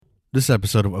This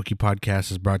episode of Okie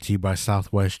Podcast is brought to you by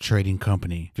Southwest Trading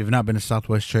Company. If you've not been to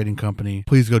Southwest Trading Company,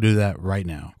 please go do that right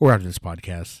now or after this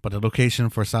podcast. But the location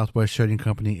for Southwest Trading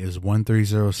Company is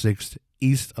 1306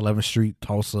 East 11th Street,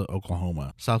 Tulsa,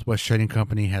 Oklahoma. Southwest Trading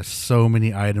Company has so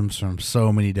many items from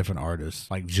so many different artists,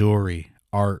 like jewelry,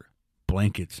 art,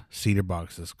 blankets, cedar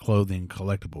boxes, clothing,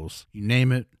 collectibles. You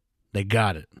name it, they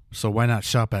got it. So why not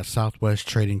shop at Southwest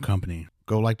Trading Company?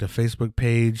 Go like the Facebook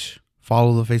page,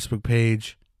 follow the Facebook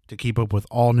page, to keep up with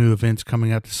all new events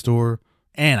coming out the store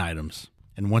and items.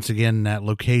 And once again, that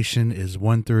location is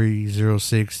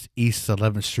 1306 East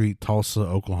 11th Street, Tulsa,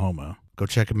 Oklahoma. Go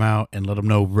check them out and let them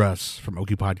know Russ from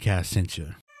Okie Podcast sent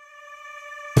you.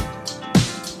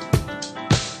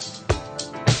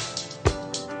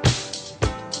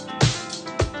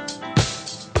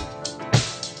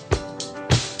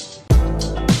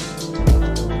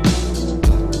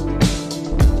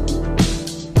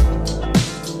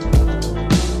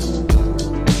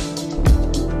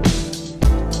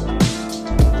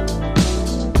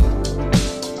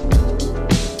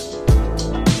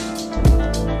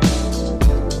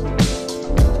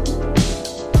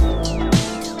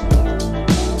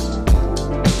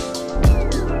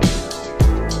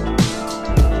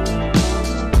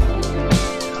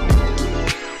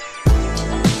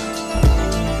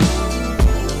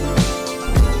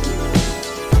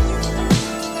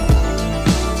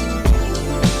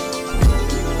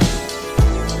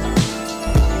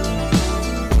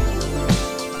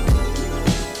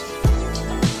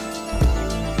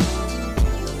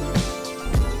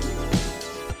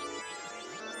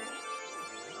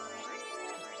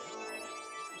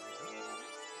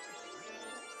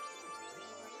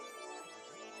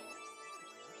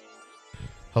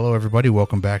 Hello, everybody.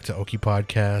 Welcome back to Okie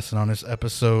Podcast. And on this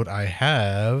episode, I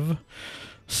have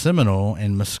Seminole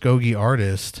and Muskogee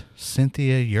artist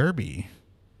Cynthia Yerby.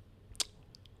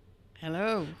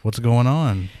 Hello. What's going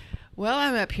on? Well,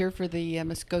 I'm up here for the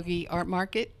Muskogee Art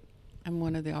Market. I'm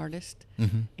one of the artists.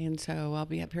 Mm-hmm. And so I'll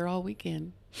be up here all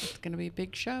weekend. It's going to be a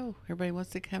big show. Everybody wants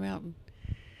to come out and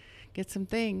get some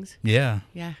things. Yeah.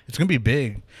 Yeah. It's going to be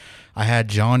big. I had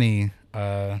Johnny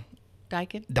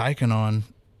Dicon on.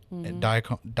 Mm-hmm.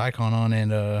 Dicon on,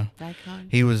 and Dicon.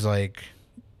 he was like,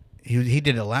 he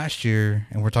did it last year,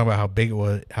 and we're talking about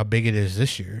how big it is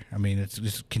this year. I mean, it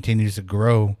just continues to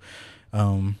grow.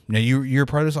 Now you're a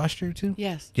part of this last year too?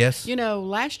 Yes. Yes. You know,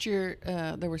 last year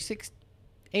there were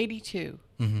 82.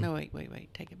 Mm-hmm. No,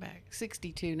 wait, take it back.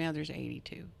 62. Now there's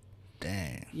 82.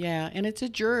 Dang. Yeah, and it's a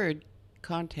juried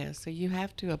contest, so you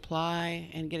have to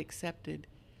apply and get accepted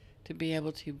to be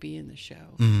able to be in the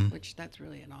show, Mm-hmm. which that's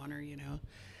really an honor, you know.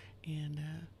 And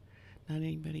not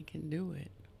anybody can do it.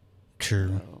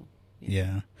 True. So,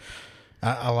 yeah.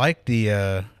 I like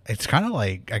the, it's kind of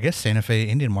like, I guess, Santa Fe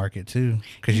Indian Market too,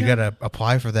 because you got to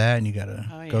apply for that and you got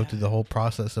to go through the whole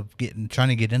process of trying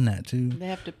to get in that too. They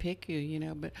have to pick you, you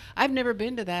know, but I've never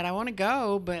been to that. I want to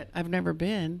go, but I've never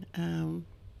been.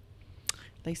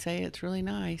 They say it's really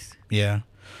nice. Yeah.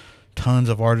 Tons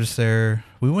of artists there.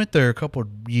 We went there a couple of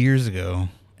years ago,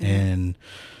 and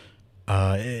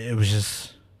it was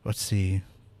just, let's see,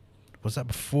 was that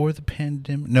before the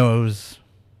pandemic? No,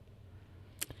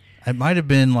 it might have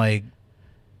been like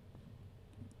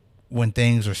when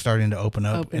things were starting to open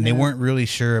up, and they weren't really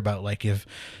sure about like if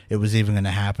it was even going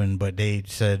to happen, but they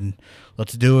said,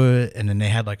 let's do it. And then they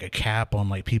had like a cap on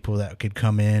like people that could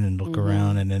come in and look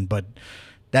around, and then, but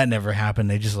that never happened.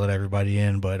 They just let everybody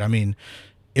in. But I mean,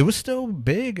 it was still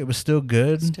big. It was still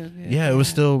good. Yeah, it was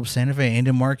still Santa Fe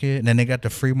Indian Market. And then they got the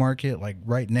free market like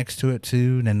right next to it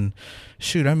too. And then,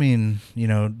 shoot, I mean, you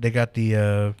know, they got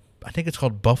the, I think it's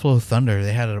called Buffalo Thunder.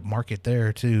 They had a market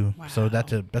there too. Wow. So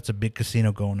that's a big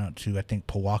casino going out to, I think,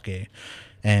 Pewaukee.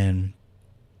 And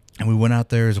we went out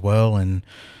there as well. And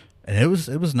it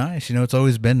was nice. You know, it's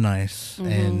always been nice.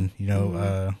 Mm-hmm. And, you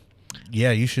know,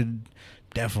 yeah, you should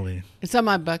definitely. It's on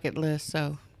my bucket list,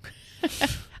 so.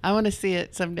 I want to see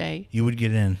it someday. You would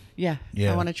get in. Yeah.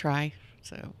 I want to try.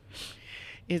 So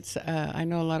it's, I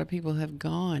know a lot of people have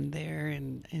gone there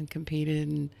and competed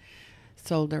and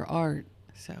sold their art.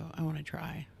 So I want to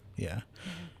try. Yeah.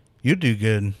 You do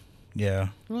good. Yeah.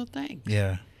 Well, thanks.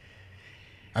 Yeah.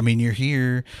 I mean, you're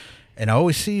here, and I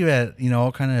always see you at, you know,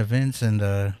 all kind of events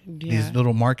and these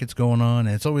little markets going on.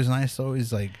 And it's always nice.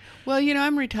 Always like. Well, you know,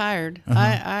 I'm retired.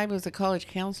 I was a college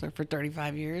counselor for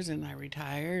 35 years, and I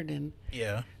retired. And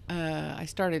I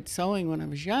started sewing when I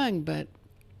was young, but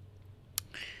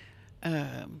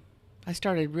I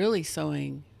started really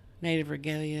sewing Native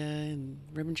regalia and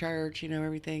ribbon church, you know,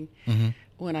 everything,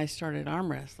 when I started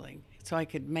arm wrestling. So I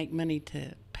could make money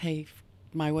to pay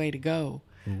my way to go.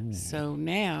 Ooh. So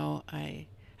now I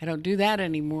I don't do that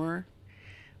anymore.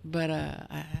 But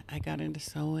I got into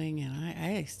sewing, and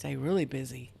I stay really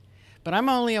busy. But I'm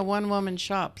only a one-woman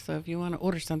shop, so if you want to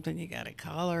order something, you got to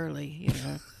call early, you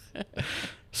know.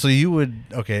 So you would,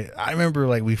 okay, I remember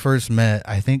like we first met,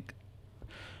 I think,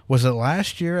 was it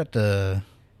last year at the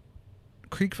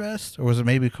Creek Fest, or was it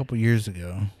maybe a couple years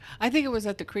ago? I think it was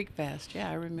at the Creek Fest.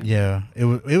 Yeah, I remember. Yeah, it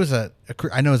was at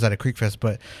I know it was at a Creek Fest,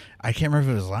 but I can't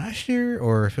remember if it was last year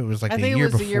or if it was like I the think year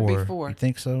it was before. the year before. You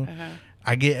think so? Uh-huh.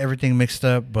 I get everything mixed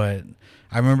up, but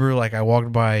I remember like I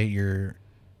walked by your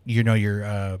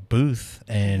booth,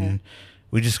 and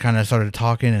we just kind of started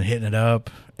talking and hitting it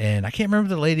up, and I can't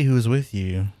remember the lady who was with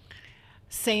you.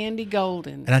 Sandy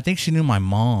Golden. And I think she knew my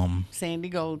mom. Sandy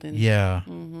Golden. Yeah.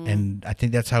 Mm-hmm. And I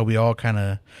think that's how we all kind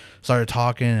of started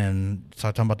talking and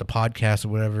started talking about the podcast or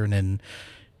whatever. And then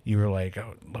you were like,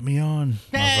 oh, let me on.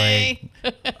 Hey!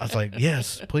 I was like,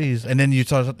 yes, please. And then you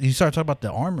started talking about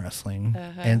the arm wrestling.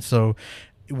 And so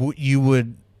you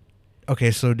would,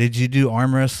 okay, so did you do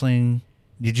arm wrestling?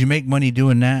 Did you make money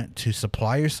doing that to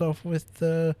supply yourself with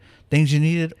the things you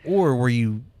needed? Or were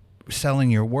you selling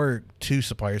your work to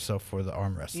supply yourself for the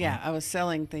arm wrestling? Yeah, I was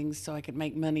selling things so I could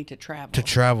make money to travel.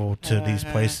 To these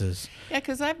places. Yeah,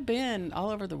 because I've been all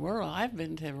over the world. I've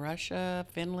been to Russia,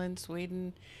 Finland,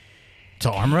 Sweden.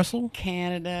 To arm wrestle?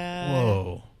 Canada.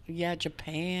 Whoa. Yeah,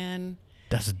 Japan.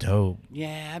 That's dope.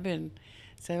 Yeah,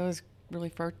 so I was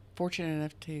really fortunate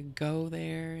enough to go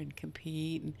there and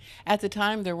compete. And at the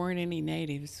time, there weren't any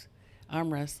natives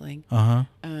arm wrestling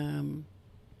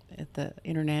at the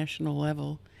international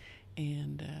level.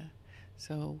 And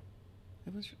so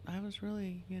I was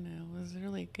really, it was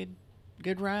really a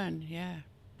good run. Yeah.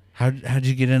 How'd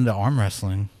you get into arm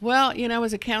wrestling? Well, I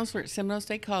was a counselor at Seminole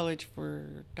State College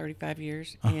for 35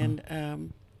 years. And I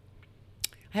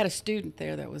had a student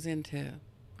there that was into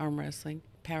arm wrestling,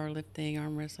 powerlifting,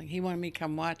 arm wrestling. He wanted me to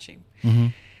come watch him. Mm-hmm.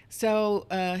 So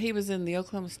he was in the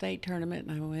Oklahoma State tournament,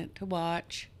 and I went to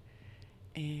watch.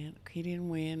 And he didn't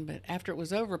win. But after it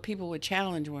was over, people would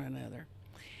challenge one another.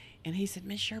 And he said,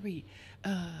 Miss Yerby,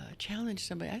 challenge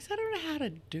somebody. I said, I don't know how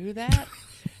to do that.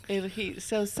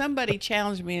 So somebody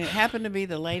challenged me, and it happened to be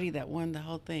the lady that won the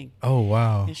whole thing. Oh,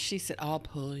 wow. And she said, I'll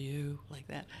pull you, like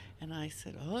that. And I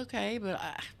said, oh, okay. But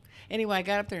anyway, I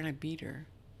got up there, and I beat her.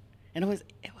 And it was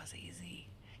easy.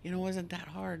 It wasn't that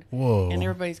hard. Whoa. And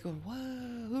everybody's going,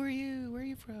 whoa, who are you? Where are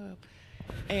you from?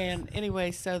 And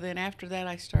anyway, so then after that,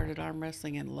 I started arm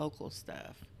wrestling and local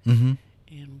stuff. Mm-hmm.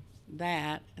 And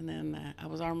that, and then I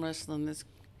was arm wrestling this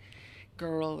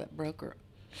girl that broke her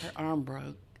arm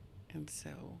broke, and so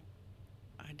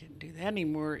I didn't do that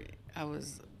anymore. I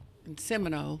was in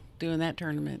Seminole doing that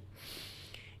tournament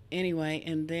anyway,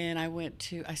 and then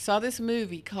I saw this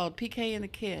movie called PK and the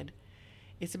Kid.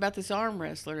 It's about this arm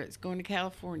wrestler that's going to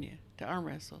California to arm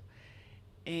wrestle,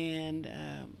 and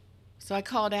so I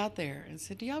called out there and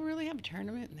said, do y'all really have a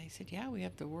tournament? And they said, yeah, we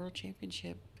have the World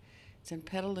Championship. It's in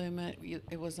Petaluma.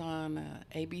 It was on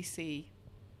ABC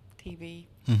TV.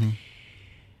 Mm-hmm.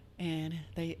 And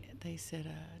they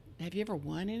said, have you ever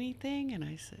won anything? And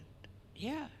I said,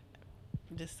 yeah,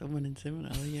 just someone in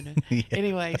Seminole, Yeah.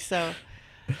 Anyway, so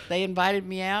they invited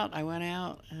me out. I went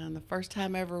out, and the first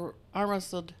time I ever arm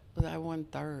wrestled, I won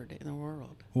third in the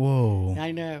world. Whoa.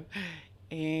 I know.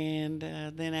 And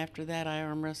then after that, I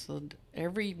arm wrestled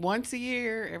every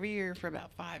year for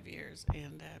about 5 years.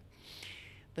 And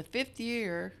the 5th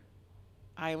year,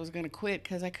 I was going to quit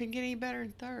because I couldn't get any better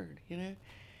in third,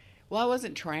 Well, I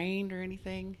wasn't trained or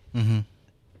anything. Mm-hmm.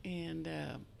 And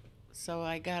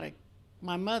so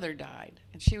my mother died,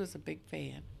 and she was a big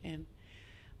fan, and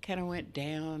kind of went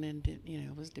down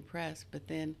and, was depressed. But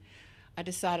then I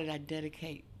decided I'd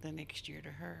dedicate the next year to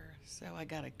her. So I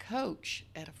got a coach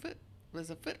was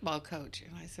a football coach,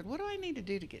 and I said, what do I need to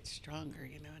do to get stronger,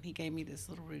 And he gave me this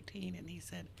little routine, and he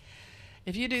said,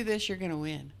 if you do this, you're going to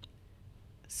win.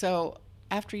 So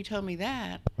after he told me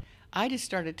that, I just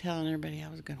started telling everybody I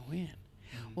was going to win.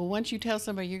 Mm-hmm. Well, once you tell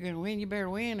somebody you're going to win, you better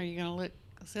win or you're going to look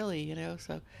silly,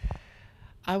 So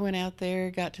I went out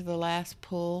there, got to the last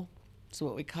pull. That's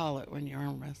what we call it when you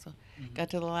arm wrestle. Mm-hmm. Got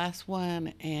to the last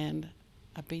one, and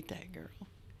I beat that girl.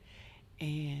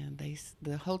 And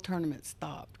the whole tournament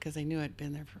stopped because they knew I'd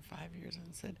been there for 5 years,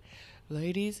 and said,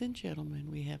 ladies and gentlemen,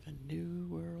 we have a new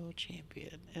world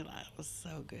champion. And I was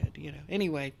so good,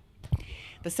 Anyway,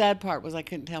 the sad part was I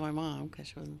couldn't tell my mom because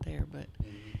she wasn't there. But,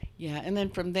 yeah. And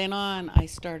then from then on, I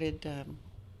started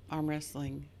arm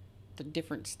wrestling the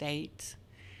different states.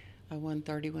 I won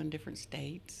 31 different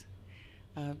states.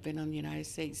 I've been on the United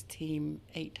States team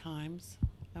 8 times.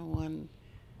 I won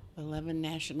 11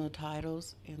 national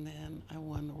titles, and then I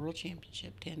won the world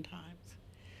championship 10 times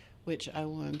which I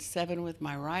won 7 with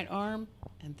my right arm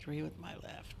and 3 with my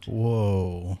left.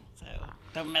 Whoa. So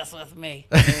don't mess with me.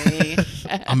 Okay?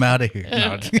 I'm out of here.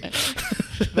 No.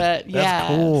 But yeah, That's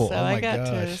cool. so Oh I my got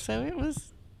to. gosh. So it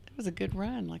was a good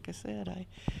run. Like I said,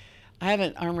 I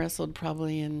haven't arm wrestled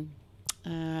probably in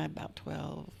about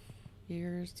 12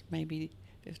 years, maybe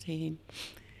 15.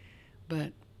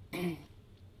 But like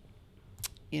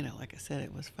I said,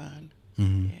 it was fun.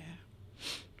 Mm-hmm. Yeah.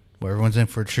 Well, everyone's in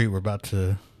for a treat. We're about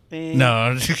to. And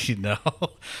No, no.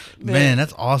 Man,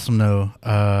 that's awesome though.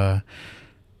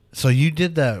 So you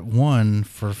did that one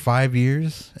for 5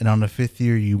 years, and on the 5th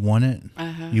year you won it.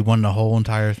 You won the whole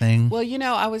entire thing. Well,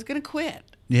 I was going to quit.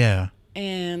 Yeah.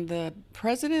 And the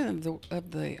president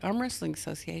of the Arm Wrestling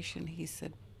Association, he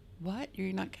said, "What?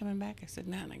 You're not coming back?" I said,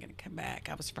 "No, I'm not going to come back."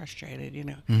 I was frustrated,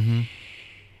 Mm-hmm.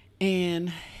 And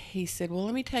he said, "Well,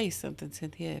 let me tell you something,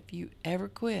 Cynthia. If you ever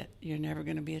quit, you're never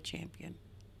going to be a champion.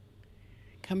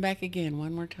 Come back again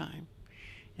one more time."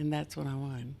 And that's when I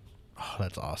won. Oh,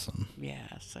 that's awesome.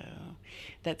 Yeah, so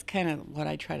that's kind of what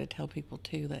I try to tell people,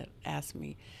 too, that ask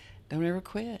me, don't ever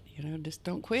quit. Just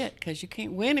don't quit, because you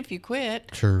can't win if you quit.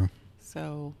 True.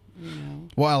 So,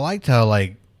 Well, I liked how,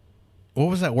 what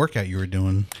was that workout you were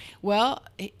doing? Well,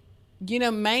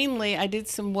 mainly I did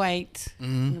some weights.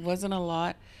 Mm-hmm. It wasn't a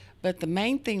lot. But the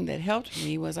main thing that helped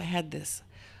me was I had this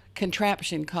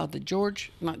contraption called the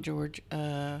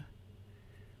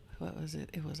what was it?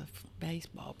 It was a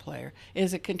baseball player. It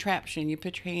was a contraption. You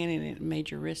put your hand in it and made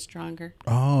your wrist stronger.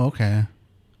 Oh, okay.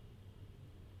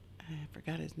 I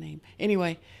forgot his name.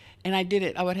 Anyway, and I did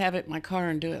it. I would have it in my car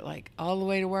and do it all the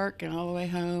way to work and all the way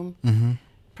home. Mm-hmm.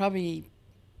 Probably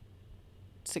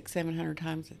 600-700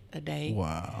 times a day.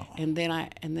 Wow. And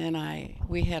then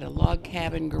we had a log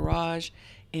cabin garage,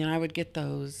 and I would get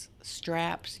those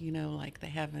straps, like they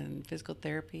have in physical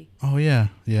therapy. Oh, yeah.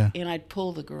 Yeah. And I'd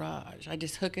pull the garage. I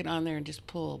just hook it on there and just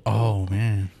pull. Oh,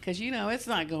 man. Because, it's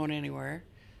not going anywhere.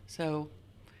 So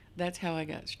that's how I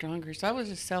got stronger. So I was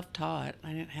just self-taught.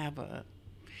 I didn't have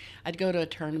I'd go to a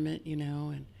tournament,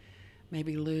 and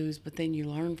maybe lose, but then you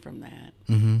learn from that.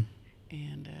 Mm-hmm.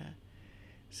 And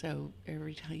so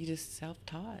every time you just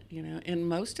self-taught, and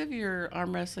most of your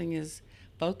arm wrestling is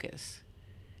focus.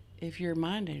 If your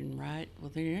mind isn't right,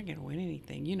 well, then you're not going to win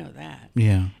anything. You know that.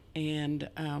 Yeah. And,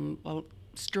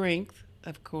 strength,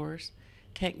 of course,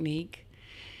 technique.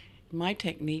 My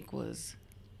technique was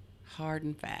hard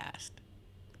and fast.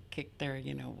 Kick there,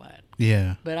 you know what.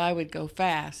 Yeah. But I would go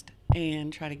fast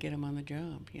and try to get them on the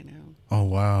jump, Oh,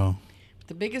 wow. But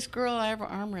the biggest girl I ever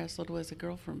arm wrestled was a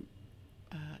girl from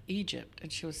Egypt,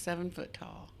 and she was 7 foot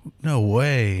tall. No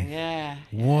way. Yeah.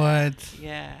 What?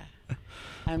 Yeah.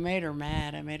 I made her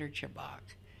mad. I made her chabak.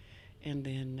 And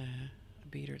then I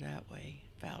beat her that way,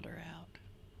 fouled her out.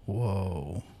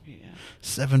 Whoa. Yeah.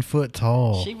 7 foot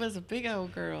tall. She was a big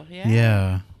old girl. Yeah.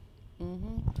 Yeah.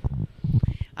 Mm-hmm.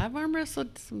 I've arm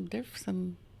wrestled some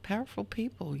powerful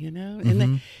people, And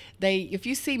Mm-hmm. they, if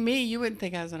you see me, you wouldn't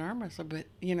think I was an arm wrestler, but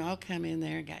I'll come in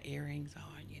there and got earrings on,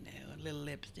 a little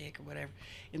lipstick or whatever,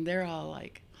 and they're all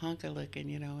like honka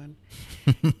looking, and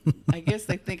I guess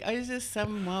they think I was just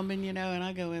some woman, and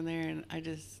I go in there and I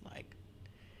just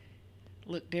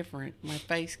look different. My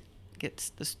face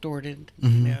gets distorted,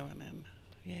 Mm-hmm. and then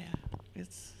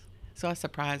so I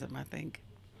surprise them, I think.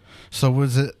 So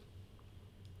was it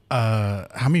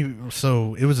how many?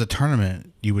 So it was a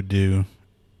tournament you would do,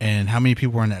 and how many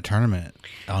people were in that tournament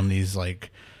on these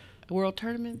World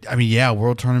tournaments? I mean, yeah,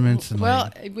 world tournaments. And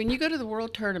when you go to the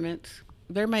world tournaments,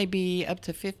 there may be up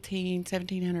to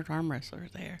 1,700 arm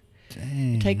wrestlers there.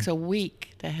 Dang. It takes a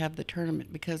week to have the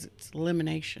tournament because it's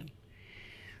elimination.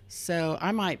 So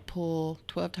I might pull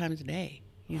 12 times a day.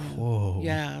 Whoa.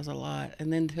 Yeah, it was a lot.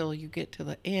 And then until you get to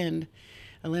the end,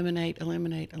 eliminate.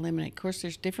 Of course,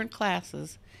 there's different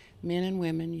classes, men and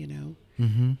women,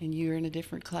 Mm-hmm. and you're in a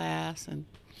different class. And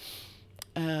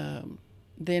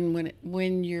then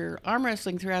when you're arm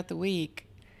wrestling throughout the week,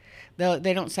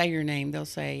 they don't say your name. They'll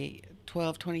say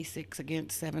 12:26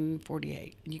 against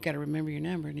 7:48. And you got to remember your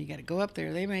number, and you got to go up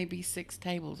there. There may be 6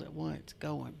 tables at once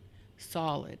going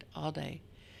solid all day.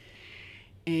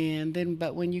 And then,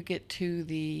 but when you get to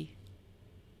the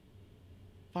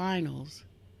finals,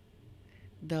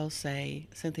 they'll say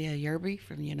Cynthia Yerby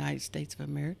from the United States of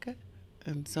America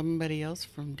and somebody else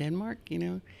from Denmark,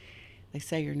 They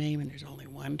say your name and there's only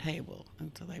one table,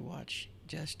 and so they watch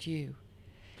just you.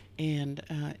 And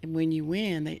when you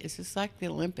win, it's just like the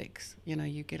Olympics.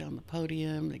 You get on the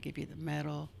podium, they give you the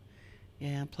medal.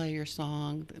 Yeah, play your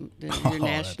song, your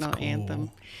national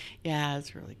anthem. Yeah,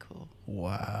 it's really cool.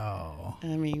 Wow. I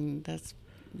mean, that's,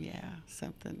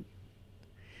 something.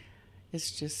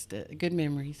 it's just good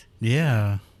memories.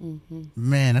 Yeah. Mm-hmm.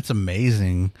 Man, that's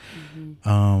amazing.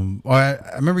 Mm-hmm. Well,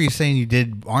 I remember you saying you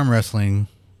did arm wrestling,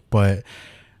 but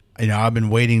I've been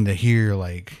waiting to hear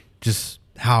like just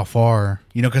how far,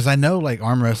 because I know like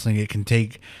arm wrestling, it can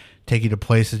take you to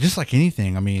places just like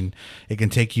anything. I mean, it can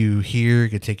take you here, it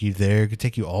could take you there, it could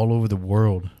take you all over the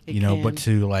world, It but can.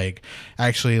 to like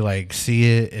actually like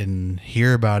see it and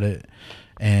hear about it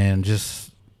and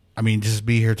just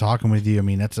be here talking with you. I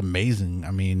mean, that's amazing.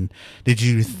 I mean, did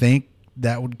you think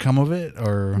that would come of it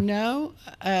or? No,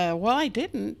 well, I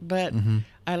didn't, but Mm-hmm.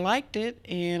 I liked it,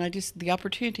 and the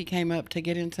opportunity came up to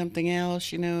get in something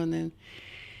else, and then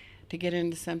to get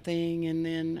into something, and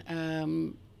then,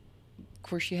 of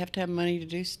course, you have to have money to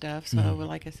do stuff. So, Mm-hmm.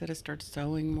 like I said, I started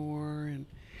sewing more and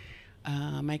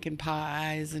making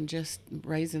pies and just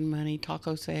raising money,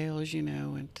 taco sales,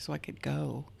 and so I could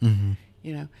go, Mm-hmm.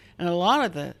 And a lot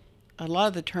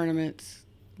of the tournaments,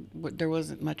 there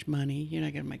wasn't much money. You're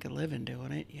not going to make a living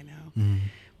doing it. Mm-hmm.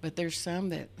 But there's some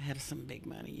that have some big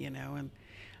money, and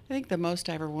I think the most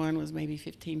I ever won was maybe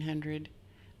 1,500,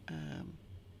 a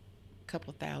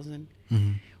couple of thousand.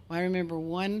 Mm-hmm. Well, I remember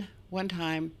one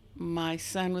time my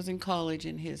son was in college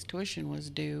and his tuition was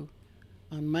due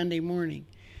on Monday morning.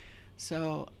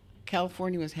 So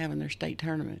California was having their state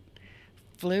tournament.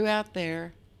 Flew out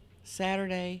there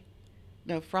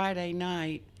Friday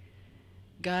night,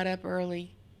 got up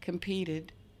early,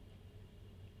 competed,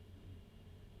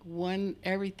 won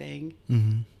everything,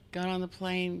 Mm-hmm. got on the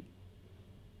plane,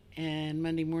 and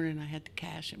Monday morning I had the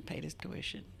cash and paid his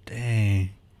tuition. Dang.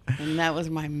 And that was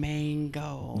my main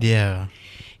goal. Yeah.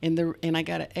 And I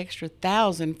got an extra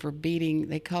 1,000 for beating.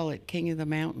 They call it King of the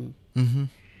Mountain. Mm-hmm.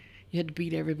 You had to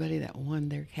beat everybody that won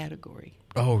their category.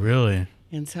 Oh, really?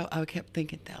 And so I kept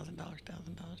thinking $1,000,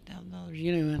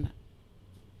 $1,000, and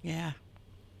yeah.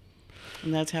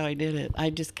 And that's how I did it. I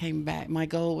just came back. My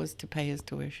goal was to pay his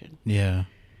tuition. Yeah.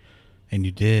 And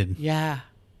you did. Yeah.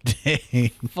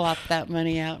 Dang. Flopped that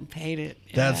money out and paid it.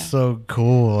 Yeah. That's so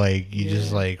cool. Like you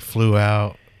just like flew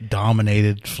out,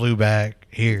 dominated, flew back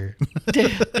here.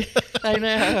 I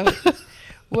know.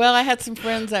 Well, I had some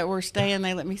friends that were staying.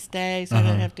 They let me stay, so I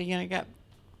didn't have to. I got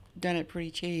done it pretty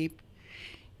cheap,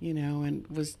 and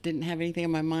didn't have anything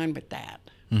in my mind but that.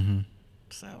 Mm-hmm.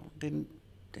 So didn't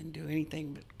do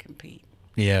anything but compete.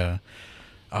 Yeah.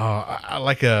 I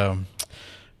like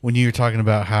when you were talking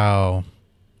about how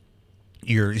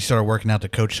you started working out, the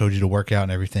coach showed you to work out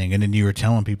and everything, and then you were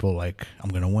telling people like, I'm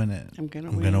gonna win it. I'm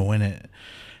gonna win it.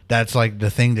 That's like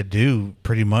the thing to do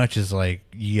pretty much is like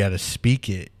you gotta speak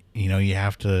it. You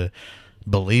have to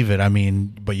believe it. I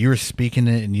mean, but you were speaking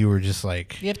it and you were just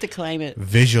like you have to claim it,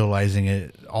 visualizing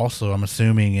it also, I'm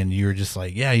assuming, and you were just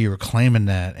like, yeah, you were claiming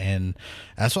that. And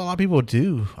that's what a lot of people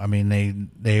do. I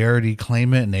mean, they already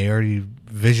claim it and they already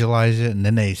visualize it, and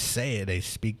then they say it, they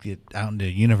speak it out into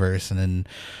the universe, and then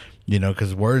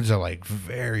because words are like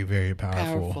very, very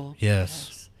powerful.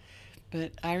 Yes.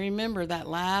 But I remember that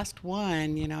last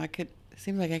one, it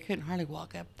seemed like I couldn't hardly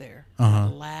walk up there. Uh-huh.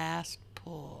 The last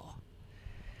pull.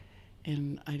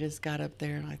 And I just got up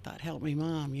there and I thought, help me,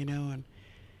 Mom, and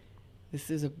this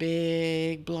is a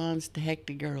big, blonde,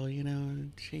 hectic girl,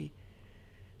 and she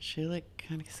looked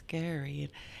kind of scary.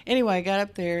 And anyway, I got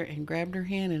up there and grabbed her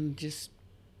hand and just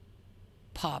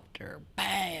popped her.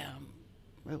 Bam!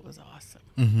 It was awesome.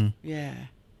 Mm-hmm. Yeah.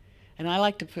 And I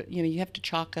like to put, you have to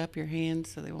chalk up your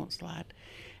hands so they won't slide.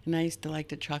 And I used to like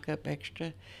to chalk up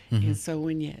extra. Mm-hmm. And so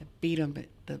when you beat them,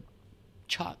 the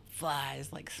chalk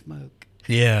flies like smoke.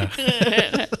 Yeah.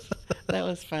 That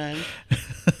was fun.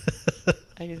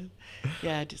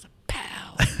 Just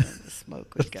pow, and the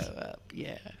smoke would go up.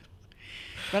 Yeah.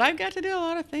 But I've got to do a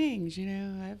lot of things,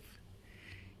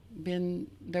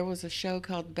 there was a show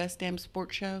called Best Damn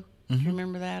Sports Show. Do you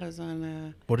remember that? It was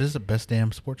on... what is the Best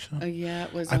Damn Sports Show? Yeah,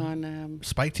 it was on...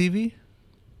 Spike TV?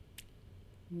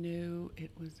 No,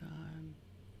 it was on...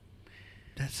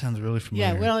 That sounds really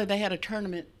familiar. Yeah, well, they had a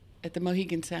tournament at the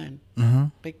Mohegan Sun. Uh-huh.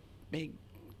 Big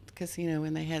casino,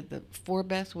 and they had the 4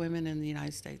 best women in the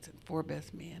United States and 4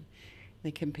 best men.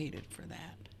 They competed for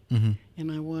that. Mm-hmm.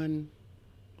 And I won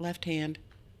left hand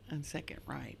and second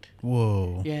right.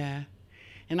 Whoa. Yeah.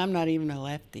 And I'm not even a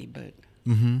lefty, but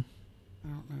Mm-hmm. I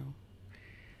don't know.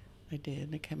 I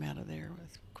did. They come out of there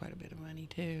with quite a bit of money,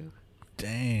 too.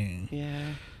 Dang.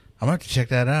 Yeah. I'm going to have to check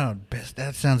that out.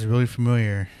 That sounds really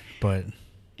familiar, but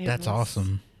that's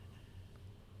awesome.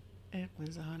 It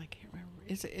was on, I can't remember.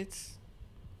 It's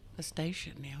a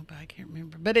station now, but I can't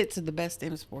remember. But it's the Best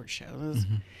Damn Sports Show. There's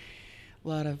a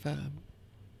lot of, I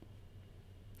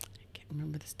can't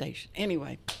remember the station.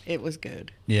 Anyway, it was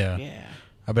good. Yeah. Yeah.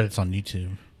 I bet it's on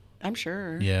YouTube. I'm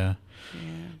sure. Yeah.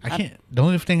 Yeah. I can't. The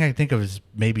only thing I can think of is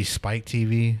maybe Spike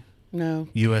TV, No.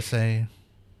 USA.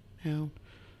 No.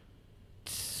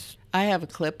 I have a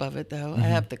clip of it though. I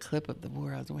have the clip of the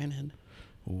war I was winning.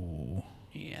 Ooh.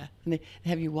 Yeah. And they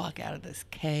have you walk out of this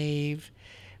cave,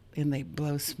 and they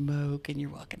blow smoke, and you're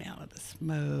walking out of the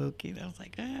smoke. You know, it's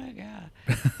like, oh god,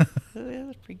 that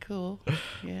was pretty cool.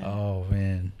 Yeah. Oh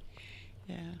man.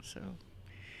 Yeah. So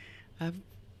I've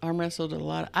arm wrestled a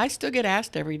lot. I still get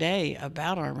asked every day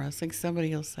about arm wrestling.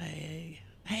 Somebody will say,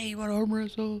 "Hey, you want to arm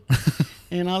wrestle?"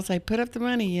 And I'll say, "Put up the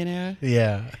money," you know.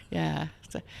 Yeah. Yeah.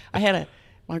 So I had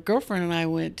my girlfriend and I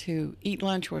went to eat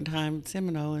lunch one time in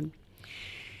Seminole, and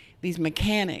these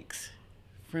mechanics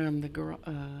from the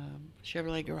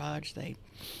Chevrolet garage,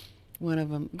 one of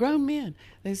them, grown men,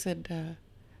 they said,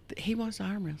 he wants to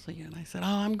arm wrestle you. And I said, oh,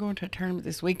 I'm going to a tournament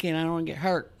this weekend. I don't want to get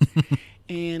hurt.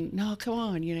 And no, come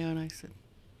on, you know. And I said,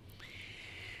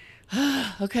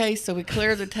 okay. So we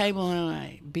cleared the table, and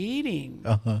I beat him.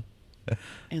 Uh-huh.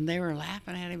 And they were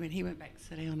laughing at him, and he went back to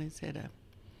sit down and said,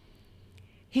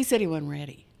 he said he wasn't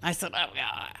ready. I said, oh,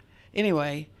 God.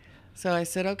 Anyway, so I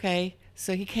said, okay.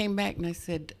 So he came back, and I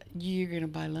said, you're going to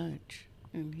buy lunch.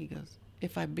 And he goes, you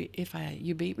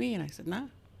beat me? And I said, no,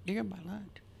 you're going to buy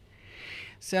lunch.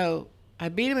 So I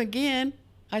beat him again.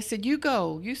 I said, you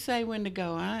go. You say when to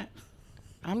go.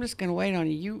 I'm just going to wait on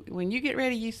you. When you get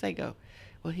ready, you say go.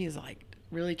 Well, he was like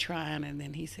really trying, and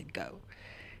then he said go.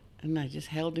 And I just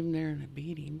held him there, and I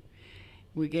beat him.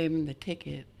 We gave him the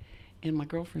ticket, and my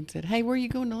girlfriend said, hey, where are you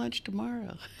going to lunch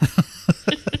tomorrow?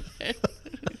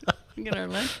 Get our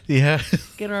lunch. Yeah.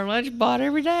 Get our lunch bought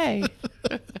every day.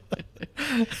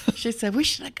 She said, we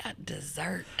should have got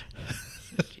dessert.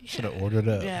 Should have ordered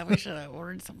up. Yeah, we should have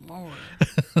ordered some more.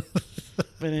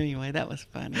 But anyway, that was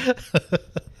funny.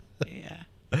 Yeah.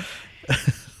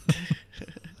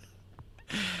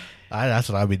 That's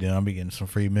what I'll be doing. I'll be getting some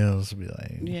free meals. I'll be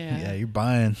like, yeah, you're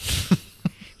buying.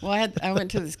 Well, I went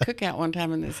to this cookout one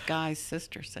time, and this guy's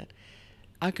sister said,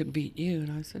 I could beat you.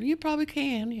 And I said, you probably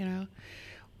can, you know.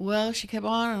 Well, she kept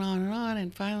on and on and on,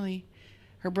 and finally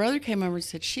her brother came over and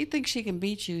said, she thinks she can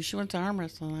beat you. She wants to arm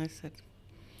wrestle. And I said,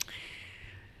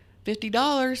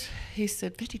 $50. He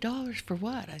said, $50 for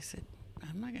what? I said,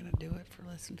 I'm not going to do it for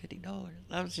less than $50.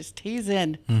 I was just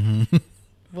teasing. Mm-hmm.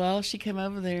 Well, she came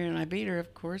over there, and I beat her,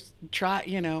 of course. And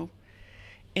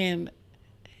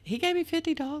he gave me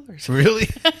 $50. Really?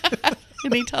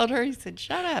 And he told her, he said,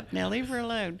 shut up, now leave her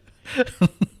alone.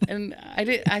 And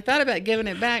I thought about giving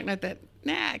it back, and I thought,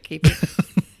 nah, keep it.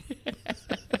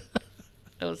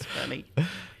 That was funny.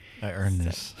 I earned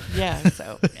this. Yeah,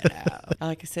 so, you know,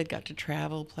 like I said, got to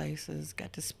travel places,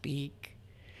 got to speak,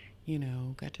 you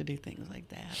know, got to do things like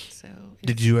that. So,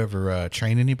 did you ever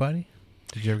train anybody?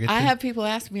 Did you ever get I have people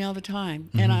ask me all the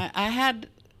time. And I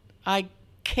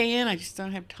just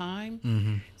don't have time.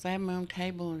 Mm-hmm. So I have my own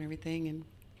table and everything, and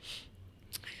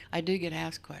I do get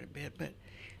asked quite a bit. But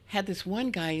had this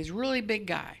one guy, he's a really big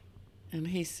guy, and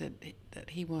he said that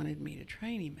he wanted me to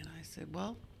train him. And I said,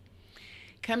 well,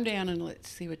 come down and let's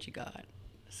see what you got.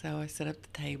 So I set up the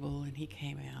table, and he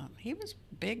came out. He was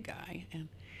a big guy. And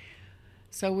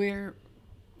so we're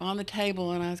on the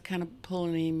table, and I was kind of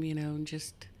pulling him, you know,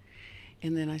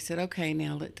 and then I said, okay,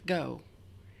 now let's go.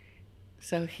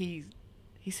 So he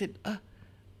said,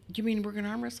 you mean we're going to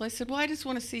arm wrestle? I said, well, I just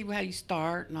want to see how you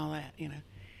start and all that, you know.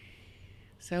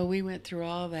 So we went through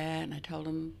all that, and I told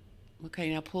him,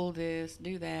 okay, now pull this,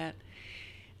 do that.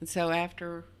 And so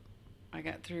after I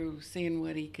got through seeing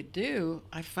what he could do,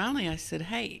 I said,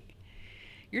 hey,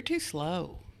 you're too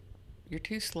slow. You're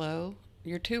too slow.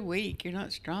 You're too weak. You're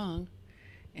not strong.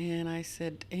 And I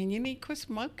said, and you need to quit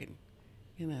smoking,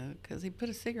 you know, because he put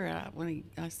a cigarette out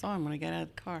I saw him when I got out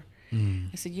of the car.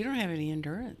 I said, you don't have any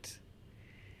endurance.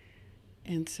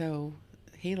 And so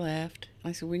he left.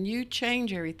 I said, when you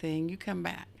change everything, you come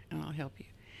back, and I'll help you.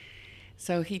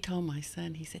 So he told my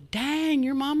son, he said, dang,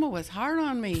 your mama was hard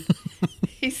on me.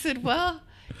 He said, well,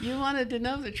 you wanted to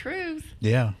know the truth.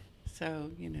 Yeah.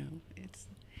 So, you know,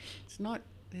 it's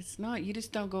not, you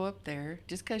just don't go up there.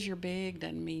 Just because you're big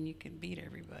doesn't mean you can beat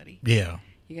everybody. Yeah.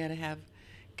 You got to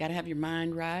have your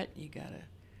mind right. You got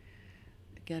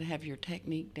to have your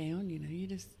technique down. You know,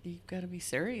 you've got to be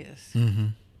serious. Mm-hmm.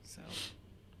 So.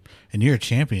 And you're a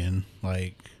champion,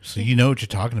 like, so you know what you're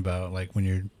talking about, like, when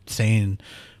you're saying,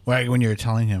 like, when you're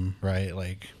telling him, right,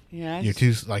 like, yeah, you're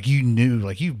too, like, you knew,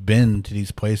 like, you've been to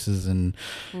these places, and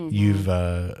you've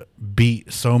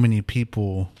beat so many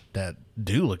people that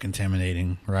do look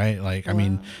intimidating, right, like, I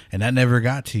mean, and that never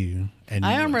got to you. And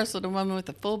I arm wrestled a woman with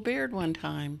a full beard one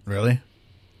time. Really?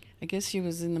 I guess she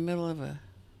was in the middle of a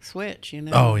switch, you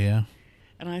know. Oh, yeah.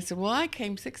 And I said, well, I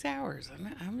came 6 hours.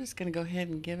 I'm just going to go ahead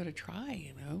and give it a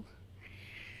try,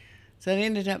 So it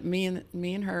ended up me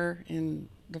and her in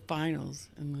the finals,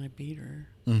 and I beat her.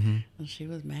 Mm-hmm. And she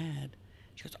was mad.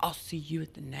 She goes, I'll see you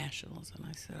at the Nationals. And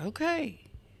I said, okay.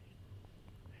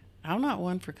 I'm not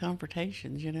one for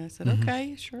confrontations, I said,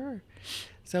 okay, sure.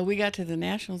 So we got to the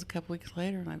Nationals a couple weeks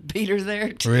later, and I beat her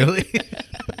there, too. Really?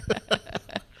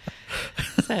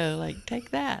 So, take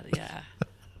that, yeah.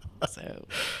 So,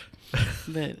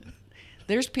 but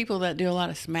there's people that do a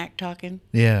lot of smack talking.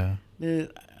 Yeah.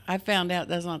 I found out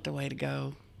that's not the way to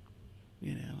go.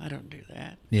 I don't do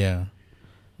that. Yeah.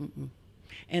 Mm-mm.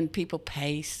 And people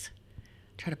try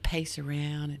to pace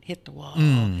around and hit the wall,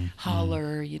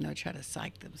 holler, try to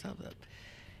psych themselves up.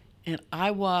 And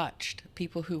I watched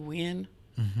people who win,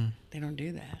 they don't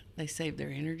do that. They save their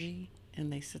energy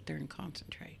and they sit there and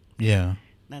concentrate. Yeah.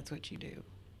 That's what you do.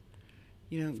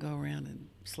 You don't go around and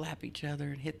slap each other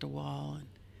and hit the wall and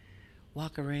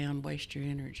walk around, waste your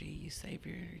energy. You save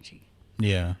your energy.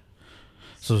 Yeah.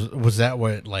 So was that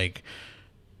what,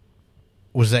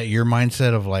 was that your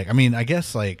mindset of I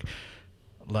guess I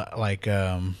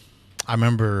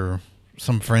remember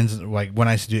some friends, when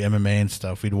I used to do MMA and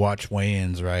stuff, we'd watch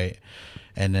weigh-ins, right?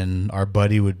 And then our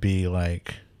buddy would be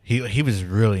he was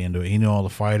really into it. He knew all the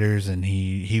fighters, and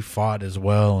he fought as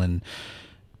well,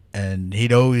 and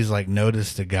he'd always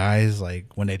notice the guys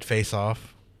when they'd face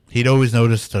off, he'd always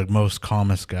notice the most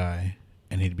calmest guy,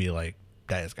 and he'd be like,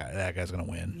 that guy's gonna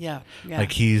win. Yeah.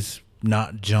 He's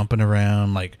not jumping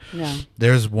around. No.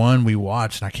 There's one we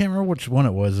watched, and I can't remember which one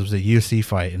it was. It was a UFC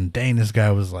fight, and dang, this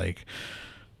guy was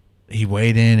he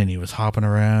weighed in and he was hopping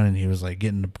around and he was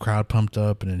getting the crowd pumped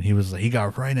up, and then he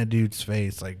got right in a dude's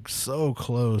face, so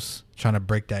close, trying to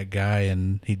break that guy,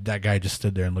 and that guy just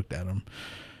stood there and looked at him,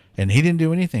 and he didn't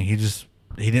do anything. He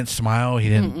didn't smile. He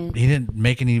didn't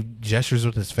make any gestures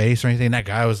with his face or anything. That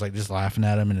guy was just laughing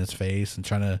at him in his face and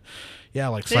trying to, psych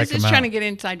him out. He's just trying to get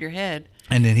inside your head.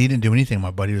 And then he didn't do anything.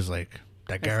 My buddy was like,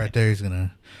 that guy right there, he's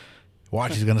going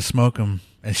to smoke him.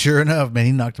 And sure enough, man,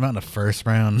 he knocked him out in the first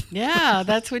round. Yeah,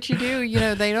 that's what you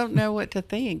do. They don't know what to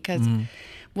think because,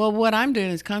 well, what I'm doing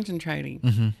is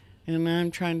concentrating. And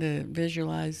I'm trying to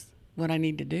visualize what I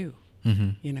need to do,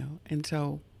 And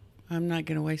so I'm not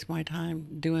going to waste my time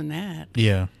doing that.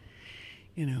 Yeah.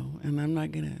 And I'm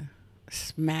not going to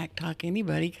smack talk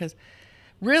anybody because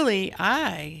really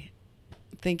I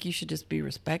think you should just be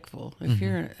respectful. If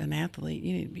you're an athlete,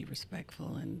 you need to be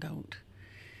respectful and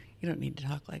you don't need to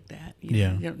talk like that.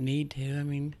 You don't need to. I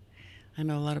mean, I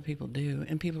know a lot of people do,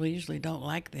 and people usually don't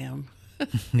like them,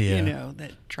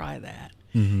 that try that.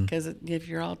 Because if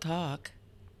you're all talk,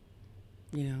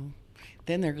 then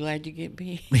they're glad you get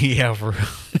beat. Yeah, for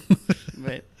real.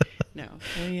 But no,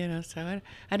 so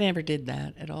I never did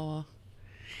that at all.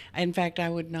 In fact, I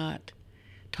would not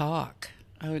talk.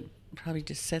 I would probably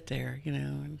just sit there,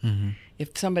 and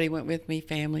if somebody went with me,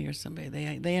 family or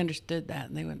somebody, they understood that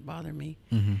and they wouldn't bother me.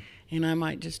 And I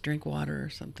might just drink water or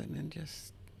something and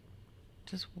just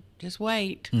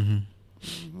wait.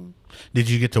 Did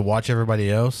you get to watch everybody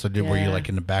else, or were you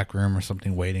in the back room or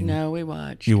something waiting? No, we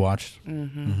watched. You watched?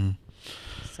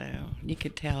 So you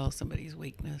could tell somebody's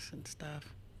weakness and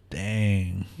stuff.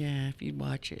 Dang. Yeah, if you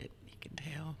watch it, you can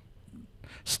tell.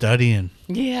 Studying.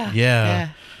 Yeah.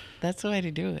 That's the way to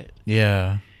do it.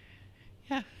 Yeah.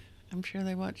 Yeah, I'm sure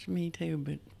they watched me too.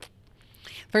 But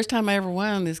first time I ever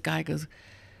won, this guy goes,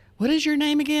 "What is your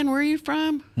name again? Where are you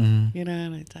from?" And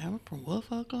I said, "I'm from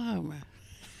Wolf, Oklahoma."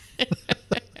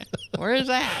 Where is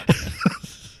that?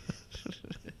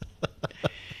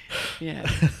 Yeah.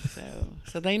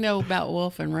 So they know about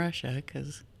Wolf in Russia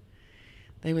because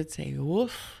they would say,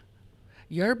 "Wolf,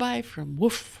 Yerby from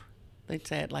Wolf." They'd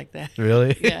say it like that.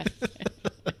 Really? Yeah.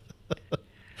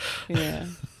 Yeah.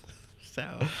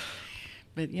 So,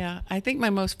 but yeah, I think my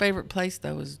most favorite place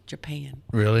though was Japan.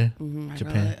 Really?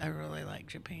 Japan. I really like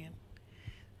Japan.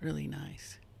 Really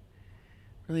nice.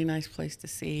 Really nice place to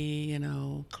see.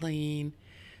 Clean,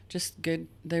 just good.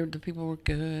 The people were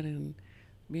good and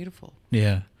beautiful.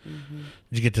 Yeah. Did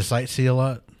you get to sightsee a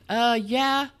lot?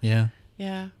 Yeah. Yeah.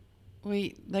 Yeah.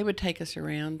 They would take us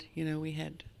around. We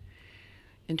had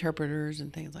interpreters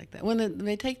and things like that. When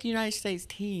they take the United States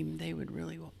team, they would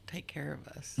really take care of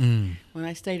us. When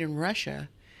I stayed in Russia,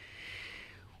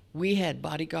 we had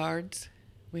bodyguards,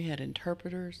 we had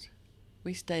interpreters,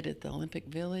 we stayed at the Olympic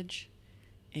Village,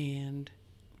 and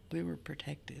we were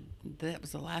protected. That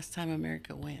was the last time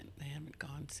America went. They haven't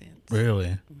gone since.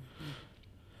 Really?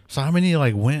 So how many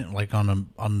went on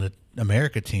the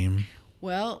America team?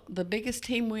 Well, the biggest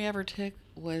team we ever took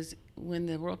was when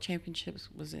the World Championships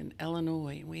was in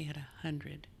Illinois, and we had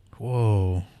 100.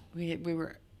 Whoa. We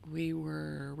were we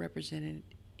were represented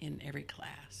in every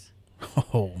class.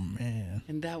 Oh man.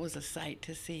 And that was a sight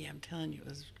to see. I'm telling you, it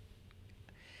was.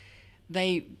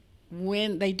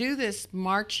 When they do this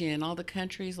march in all the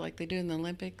countries like they do in the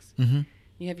Olympics. Mm-hmm.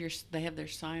 They have their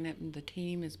sign up and the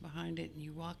team is behind it and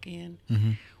you walk in.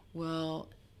 Mm-hmm. Well,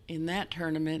 in that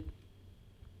tournament,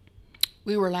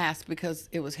 we were last because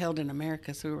it was held in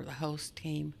America, so we were the host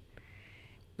team.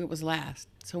 It was last.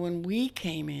 So when we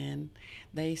came in,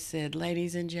 they said,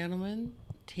 "Ladies and gentlemen,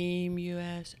 Team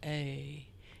USA."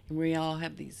 And we all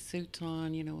have these suits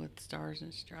on, with stars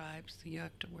and stripes. So you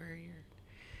have to wear your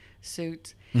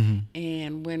suits. Mm-hmm.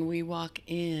 And when we walk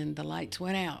in, the lights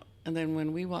went out. And then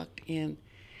when we walked in,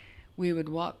 we would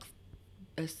walk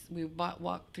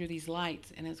through these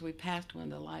lights. And as we passed one,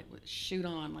 the light would shoot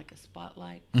on like a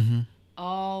spotlight. Mm-hmm.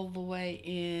 All the way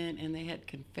in, and they had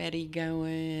confetti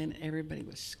going. Everybody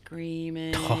was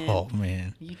screaming. Oh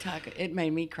man. It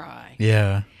made me cry.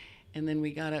 Yeah. And then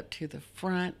we got up to the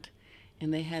front,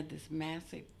 and they had this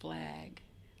massive flag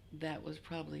that was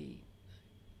probably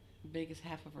the biggest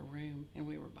half of a room, and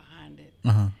we were behind it.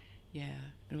 Uh-huh. Yeah,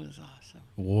 it was awesome.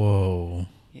 Whoa.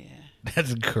 Yeah.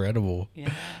 That's incredible.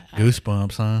 Yeah.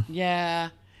 Goosebumps, huh? Yeah.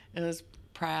 It was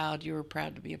proud. You were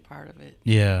proud to be a part of it.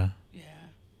 Yeah. Yeah.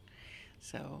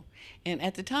 So, and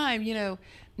at the time,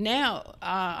 now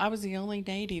I was the only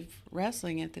native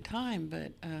wrestling at the time,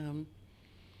 but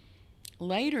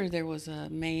later there was a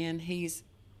man. His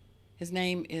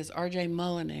name is R.J.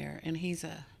 Mollinaire, and he's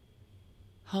a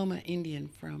Houma Indian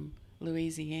from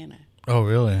Louisiana. Oh,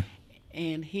 really?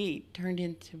 And he turned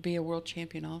into be a world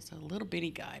champion also. A little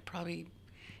bitty guy, probably.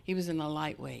 He was in the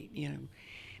lightweight,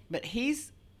 But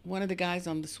he's one of the guys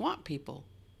on the Swamp People.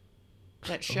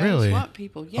 That show, Really? Swamp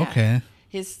People, yeah. Okay.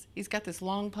 He's got this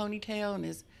long ponytail, and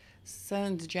his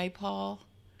son's J. Paul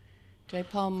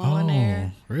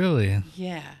Mollinaire. Oh, really?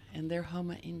 Yeah, and they're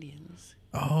Houma Indians.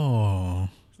 Oh.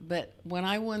 But when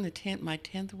I won my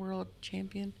 10th world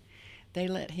champion, they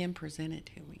let him present it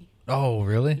to me. Oh,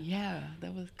 really? Yeah,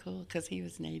 that was cool because he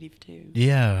was native too.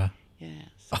 Yeah. Yeah,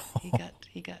 so he got to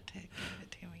give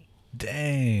it to me.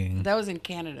 Dang. That was in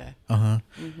Canada. Uh-huh.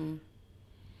 Mm-hmm.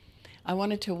 I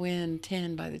wanted to win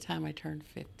 10 by the time I turned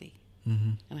 50.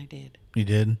 Mm-hmm. And I did. You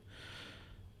did?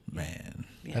 Man,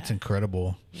 Yeah. that's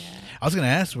incredible. Yeah. I was going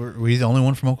to ask, were you the only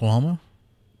one from Oklahoma?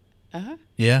 Uh-huh.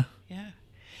 Yeah. Yeah.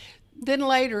 Then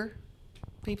later,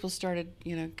 people started,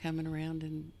 coming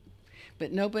around,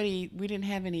 but we didn't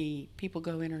have any people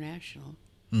go international.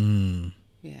 Mm.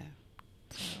 Yeah.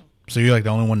 So you're like the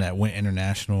only one that went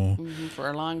international for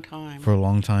a long time. for a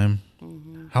long time.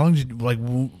 Mm-hmm. How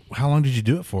long did you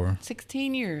do it for?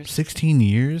 16 years. 16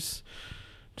 years?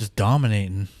 Just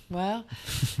dominating. Well,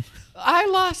 I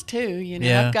lost too.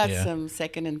 Yeah, I've got yeah. some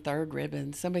second and third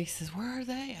ribbons. Somebody says, "Where are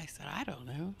they?" I said, "I don't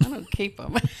know. I don't keep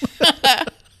them.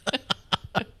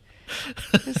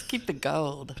 Just keep the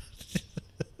gold."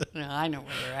 No, I know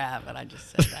where they're at, but I just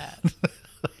said that.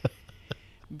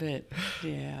 But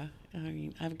yeah, I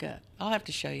mean, I'll have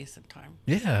to show you sometime.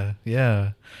 Yeah.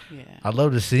 Yeah. I'd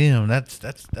love to see him.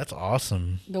 That's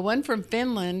awesome. The one from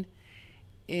Finland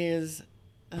is,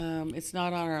 it's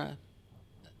not on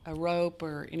a rope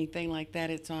or anything like that.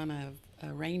 It's on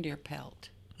a reindeer pelt.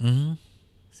 Mm-hmm.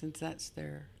 Since that's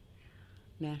their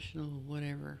national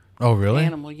whatever. Oh, really?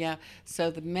 Animal, yeah.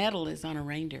 So the medal is on a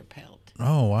reindeer pelt.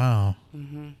 Oh, wow.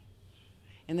 Mm-hmm.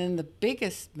 And then the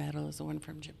biggest medal is the one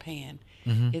from Japan.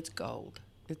 Mm-hmm. It's gold.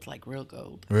 It's like real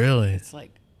gold. Really? It's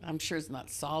like, I'm sure it's not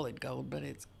solid gold, but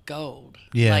it's gold.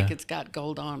 Yeah. Like it's got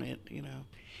gold on it,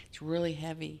 It's really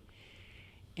heavy.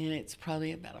 And it's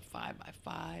probably about a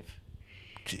 5x5.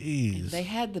 Jeez. And they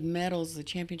had the medals, the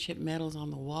championship medals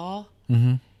on the wall.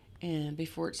 Mm-hmm. And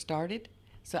before it started.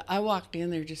 So I walked in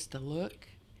there just to look.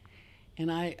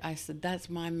 And I said, "That's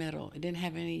my medal." It didn't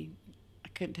have any, I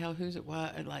couldn't tell whose it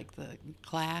was, like the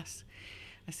class.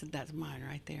 I said, "That's mine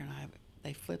right there." And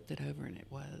they flipped it over and it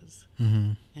was.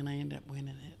 Mm-hmm. And I ended up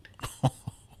winning it.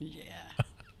 Yeah.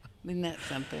 Isn't that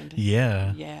something?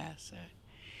 Yeah. Yeah. So,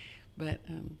 but,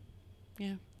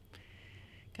 yeah.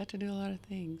 Got to do a lot of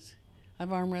things.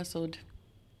 I've arm wrestled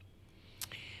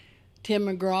Tim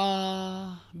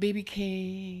McGraw, B.B.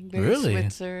 King, Barry Really?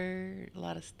 Switzer, a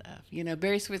lot of stuff.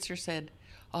 Barry Switzer said,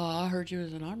 "Oh, I heard you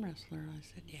was an arm wrestler." And I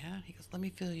said, "Yeah." He goes, let me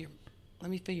feel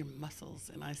your muscles."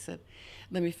 And I said,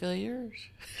 "Let me feel yours."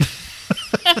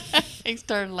 He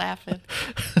started laughing.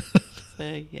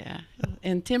 So, yeah.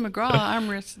 And Tim McGraw, arm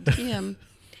wrestled him.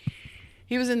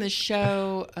 He was in the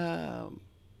show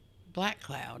Black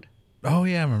Cloud. Oh,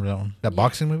 yeah, I remember that one. That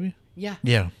boxing movie? Yeah.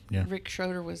 Yeah. Rick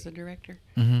Schroeder was the director.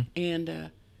 Mm-hmm. And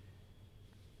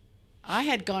I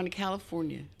had gone to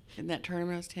California in that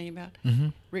tournament I was telling you about. Mm-hmm.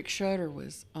 Rick Schroeder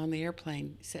was on the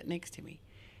airplane, sat next to me,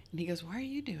 and he goes, "Why are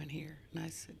you doing here?" And I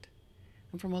said,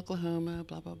 "I'm from Oklahoma,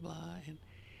 blah blah blah."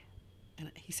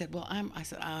 And he said, "Well, I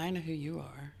said, I know who you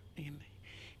are." And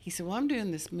he said, "Well, I'm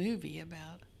doing this movie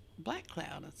about Black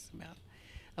Cloud. It's about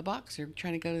a boxer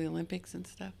trying to go to the Olympics and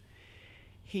stuff."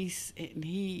 And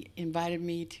he invited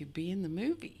me to be in the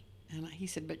movie. And he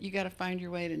said, "But you got to find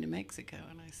your way to New Mexico."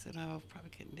 And I said, "Oh, probably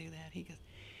couldn't do that." He goes,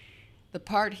 the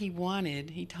part he wanted,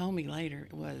 he told me later,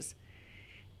 was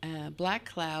Black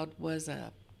Cloud was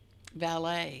a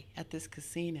valet at this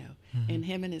casino. Mm-hmm. And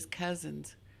him and his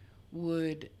cousins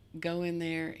would go in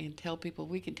there and tell people,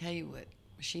 "We can tell you what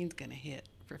machine's going to hit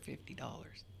for $50."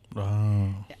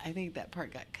 Oh. I think that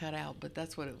part got cut out, but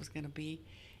that's what it was going to be.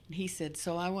 And he said,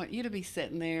 "So I want you to be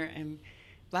sitting there, and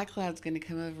Black Cloud's going to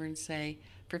come over and say,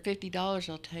 for $50,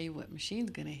 I'll tell you what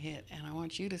machine's going to hit, and I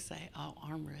want you to say, I'll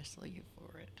arm wrestle you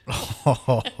for it."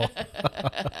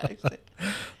 I said,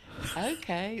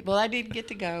 "Okay." Well, I didn't get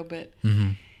to go, but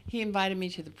Mm-hmm. he invited me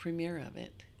to the premiere of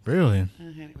it. Really?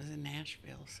 And it was in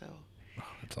Nashville, so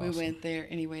That's we awesome. went there.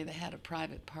 Anyway, they had a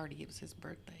private party. It was his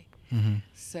birthday. Mm-hmm.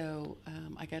 So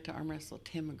I got to arm wrestle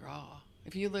Tim McGraw.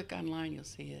 If you look online, you'll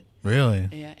see it. Really?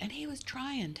 Yeah, and he was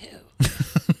trying too.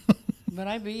 But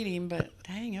I beat him, but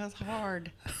dang, it was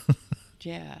hard.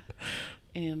 Yeah.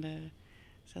 And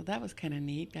so that was kind of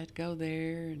neat. I'd go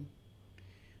there, and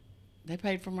they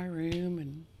paid for my room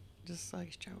and just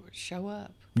like show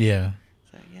up. Yeah.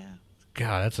 So, yeah.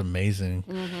 God, that's amazing.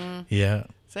 Mm-hmm. Yeah.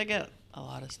 So I got a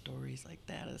lot of stories like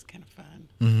that. It was kind of fun.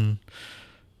 Mm-hmm.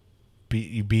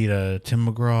 You beat Tim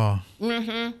McGraw.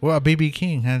 Mm-hmm. Well, BB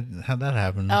King. How'd that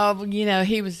happen? Oh, well,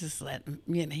 he was just letting,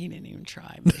 he didn't even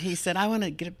try. But he said, "I want to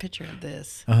get a picture of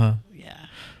this." Uh-huh. Yeah.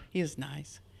 He was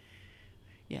nice.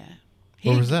 Yeah.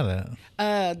 Where was that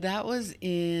at? That was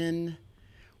in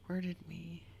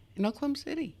Oklahoma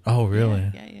City. Oh,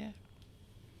 really? Yeah.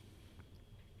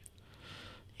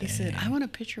 He said, "I want a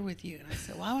picture with you." And I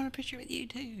said, "Well, I want a picture with you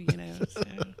too," So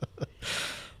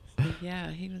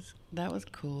yeah, that was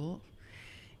cool.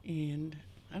 And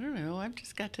I don't know, I've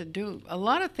just got to do a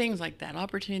lot of things like that.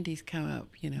 Opportunities come up,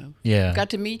 Yeah. Got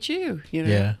to meet you,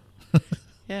 Yeah.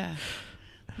 Yeah.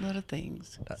 A lot of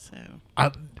things. So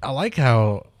I like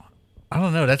how, I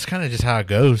don't know, that's kind of just how it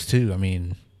goes too. I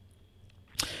mean,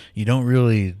 you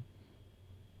weren't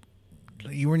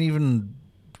even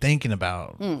thinking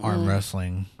about arm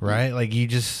wrestling, right? Like you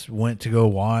just went to go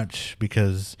watch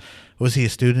because, was he a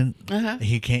student? Uh-huh.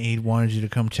 He wanted you to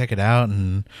come check it out,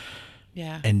 and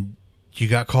yeah. and you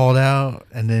got called out,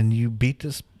 and then you beat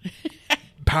this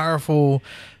powerful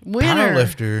Winner.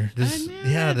 powerlifter. This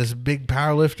big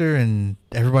powerlifter, and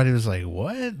everybody was like,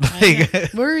 "What?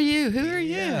 Like, where are you? Who are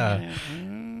you?" Yeah.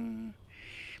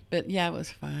 But yeah, it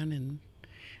was fun, and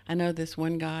I know this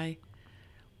one guy.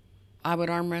 I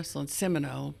would arm wrestle in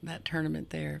Seminole, that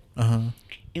tournament there, and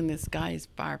this guy is a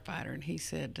firefighter, and he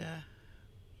said,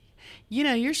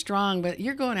 "You're strong, but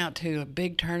you're going out to a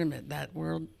big tournament, that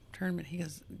world tournament." He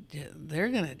goes, "Yeah, they're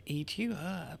gonna eat you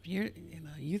up. You're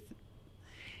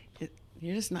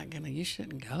just not gonna. You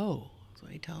shouldn't go." That's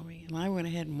what he told me, and I went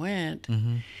ahead and went.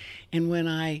 Mm-hmm. And when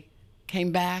I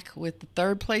came back with the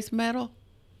third place medal,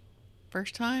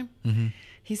 first time,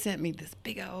 he sent me this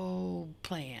big old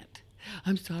plant.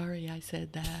 "I'm sorry I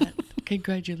said that.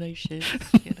 Congratulations."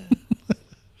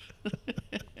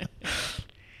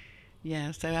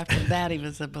 Yeah, so after that, he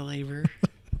was a believer.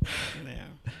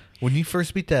 When you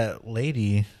first beat that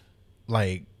lady,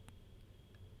 like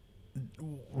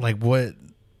what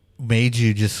made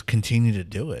you just continue to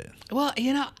do it? Well,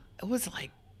 it was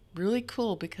like really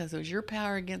cool because it was your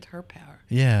power against her power.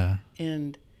 Yeah.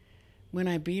 And when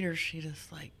I beat her, she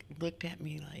just like looked at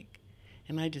me like,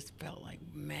 and I just felt like,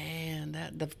 man,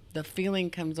 that the feeling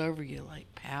comes over you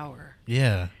like power.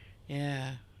 Yeah.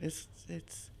 Yeah, it's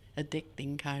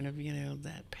addicting, kind of,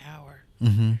 that power.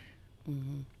 Mm-hmm.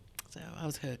 Mm-hmm. So I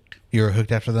was hooked. You were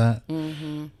hooked after that?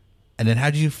 Mm-hmm. And then how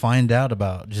did you find out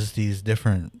about just these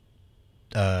different,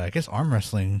 I guess, arm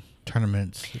wrestling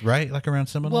tournaments, right? Like around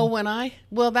Seminole?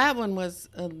 Well, that one was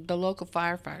the local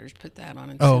firefighters put that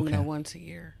on in Oh, Seminole okay. once a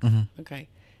year. Mm-hmm. Okay.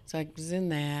 So I was in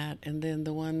that. And then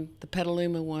the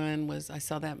Petaluma one was, I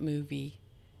saw that movie,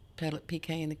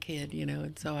 PK and the Kid,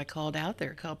 and so I called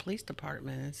police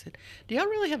department and said, "Do y'all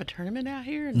really have a tournament out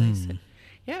here?" And they said,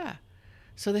 "Yeah."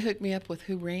 So they hooked me up with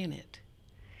who ran it.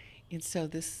 And so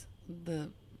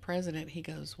the president, he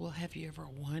goes, "Well, have you ever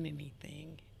won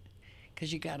anything?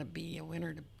 Because you got to be a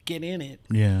winner to get in it."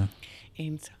 Yeah.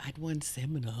 And so I'd won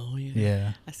Seminole.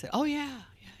 Yeah. I said, "Oh, yeah.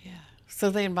 So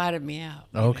they invited me out.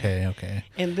 Okay.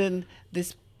 And then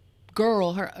this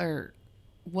girl,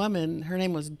 woman. Her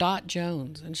name was Dot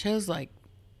Jones, and she was like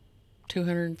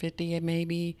 250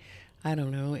 maybe. I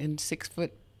don't know. And 6'4"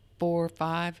 or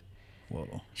 6'5".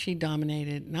 Whoa. She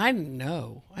dominated, and I didn't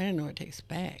know. I didn't know what to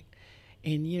expect.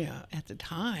 And at the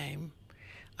time,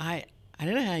 I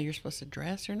didn't know how you're supposed to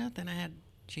dress or nothing. I had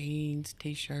jeans,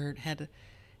 t-shirt, had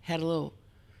a little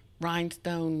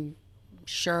rhinestone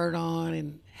shirt on,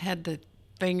 and had the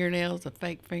fingernails, the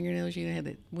fake fingernails,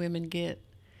 that women get.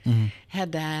 Mm-hmm.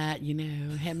 Had that,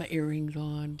 had my earrings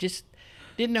on. Just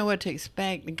didn't know what to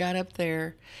expect, and got up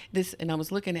there. And I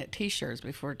was looking at t-shirts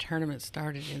before tournament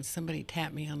started, and somebody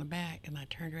tapped me on the back, and I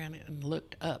turned around and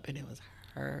looked up, and it was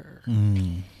her.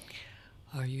 Mm.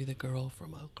 Are you the girl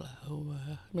from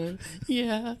Oklahoma?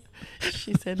 Yeah.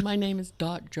 She said, my name is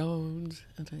Dot Jones.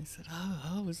 And I said,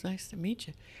 oh, it was nice to meet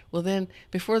you. Well, then,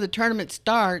 before the tournament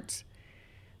starts,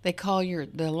 they call the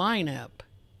lineup.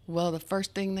 Well, the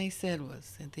first thing they said was,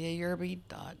 Cynthia Yerby,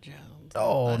 Dot Jones.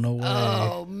 Oh, no way.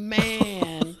 Oh,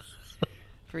 man.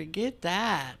 Forget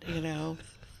that,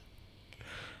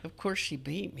 Of course, she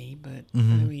beat me, but,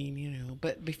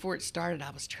 but before it started,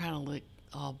 I was trying to look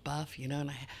all buff, and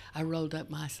I rolled up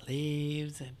my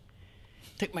sleeves and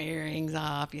took my earrings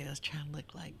off. I was trying to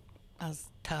look like I was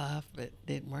tough, but it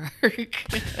didn't work.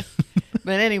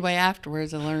 But anyway,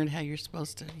 afterwards, I learned how you're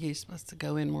supposed to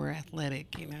go in more athletic,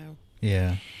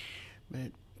 Yeah.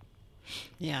 But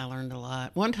yeah, I learned a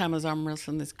lot. One time I was arm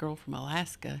wrestling this girl from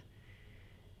Alaska,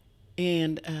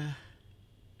 and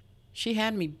she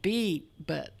had me beat,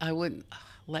 but I wouldn't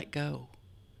let go.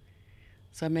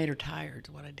 So I made her tired,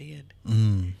 is what I did.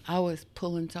 Mm. I was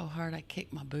pulling so hard I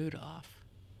kicked my boot off.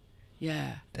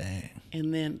 Yeah. Dang.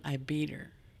 And then I beat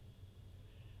her.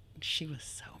 She was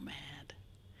so mad.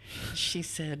 She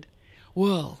said,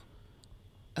 well,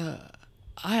 I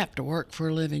have to work for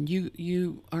a living.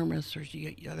 You arm wrestlers,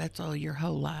 that's all your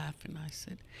whole life. And I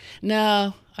said,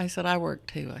 no. I said, I work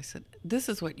too. I said, this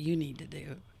is what you need to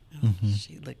do. Mm-hmm.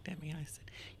 She looked at me and I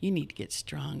said, you need to get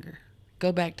stronger.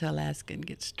 Go back to Alaska and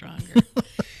get stronger.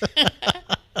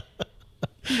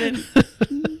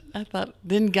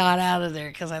 Then got out of there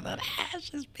because I thought,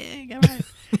 she's big. All right.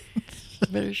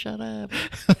 Better shut up.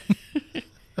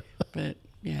 But,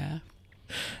 yeah.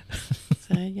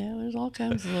 So, yeah, there's all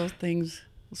kinds of those things,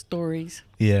 stories.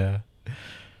 Yeah.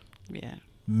 Yeah.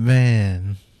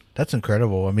 Man, that's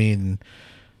incredible. I mean,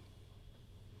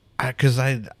 because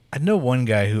I know one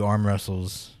guy who arm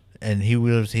wrestles, and he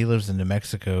lives in New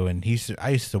Mexico, and I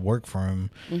used to work for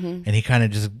him, mm-hmm. and he kind of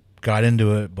just got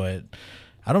into it, but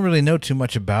I don't really know too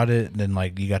much about it. And then,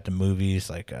 like, you got the movies,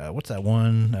 like, what's that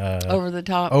one? Over the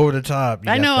Top. Over the Top.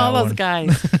 I know all those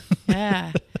guys.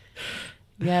 Yeah.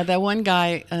 Yeah, that one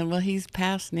guy, well, he's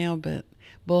passed now, but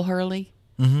Bull Hurley.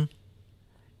 Mm-hmm. Is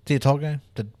he a tall guy?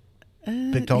 The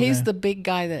big tall guy? He's the big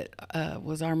guy that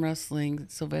was arm wrestling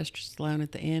Sylvester Stallone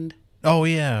at the end. Oh,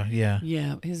 yeah, yeah.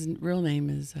 Yeah, his real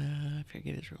name is, I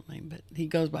forget his real name, but he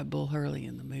goes by Bull Hurley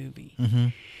in the movie. Mm-hmm.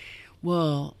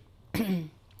 Well,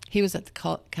 he was at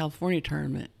the California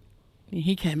tournament.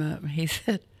 He came up and he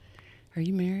said, are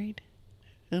you married?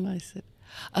 And I said,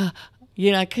 I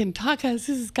couldn't talk because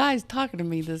this guy's talking to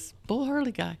me, this Bull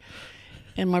Hurley guy.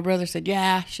 And my brother said,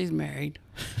 yeah, she's married.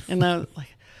 And I was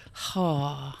like,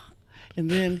 oh. And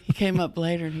then he came up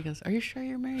later and he goes, are you sure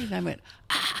you're married? And I went,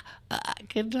 I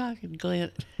couldn't talk. And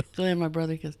Glenn, my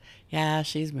brother, goes, yeah,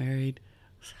 she's married.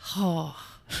 Oh.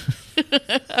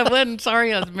 I wasn't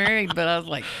sorry I was married, but I was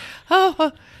like,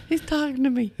 oh, he's talking to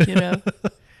me,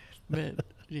 But,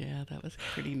 yeah, that was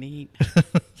pretty neat.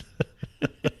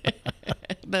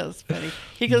 That was funny.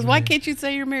 He goes, why can't you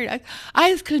say you're married?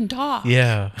 I just couldn't talk.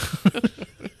 Yeah.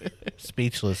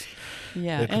 Speechless.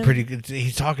 Yeah. Pretty good.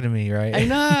 He's talking to me, right? I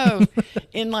know.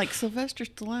 And like Sylvester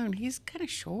Stallone, he's kind of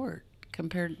short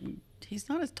he's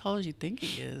not as tall as you think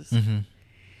he is. Mm-hmm.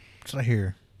 That's what I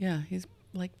hear. Yeah, he's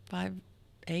like 5'8"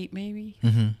 maybe.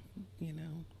 Mm-hmm.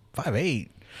 5'8"?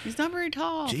 He's not very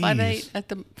tall. Jeez. 5'8". At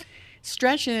the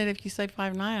stretching it, if you say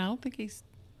 5'9", I don't think he's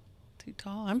too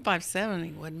tall. I'm 5'7".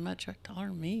 He wasn't much taller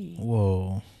than me.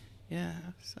 Whoa. Yeah,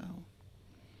 so.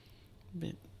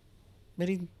 But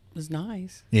he was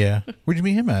nice. Yeah. Where'd you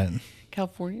meet him at?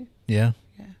 California. Yeah.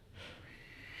 Yeah.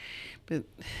 But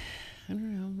I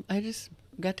don't know. I just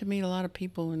got to meet a lot of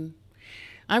people, and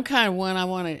I'm kind of one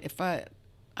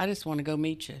I just want to go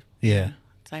meet you. Yeah.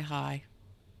 Say hi.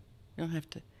 You don't have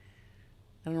to.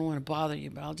 I don't want to bother you,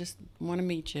 but I'll just want to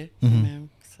meet you. Mm-hmm.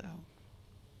 So.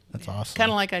 That's awesome.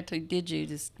 Kind of like I did you.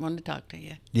 Just wanted to talk to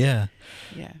you. Yeah.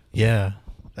 Yeah. Yeah.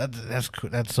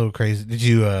 That's so crazy. Did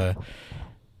you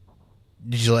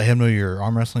let him know you're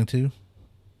arm wrestling too?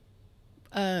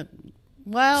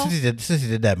 Well, since he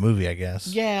did that movie, I guess.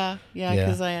 yeah, Yeah.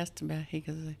 because I asked him about he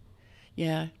goes,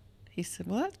 yeah. He said,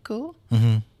 well, that's cool.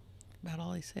 Mm-hmm. About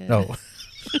all he said. Oh.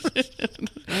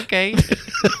 Okay.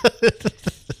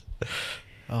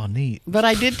 Oh, neat. But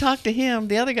I did talk to him.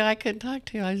 The other guy I couldn't talk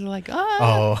to. I was like,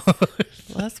 Oh.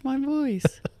 lost my voice.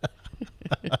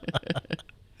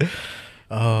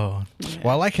 Oh. Yeah.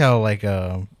 Well, I like how like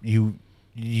you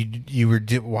were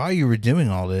while you were doing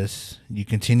all this, you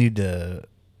continued to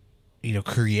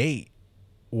create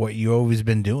what you always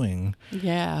been doing.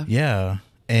 Yeah. Yeah.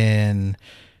 And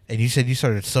you said you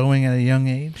started sewing at a young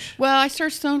age? Well, I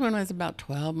started sewing when I was about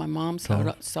 12. My mom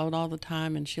 12. sewed all the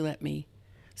time, and she let me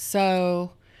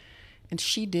sew. And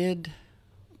she did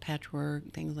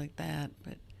patchwork, things like that.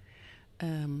 But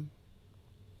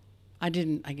I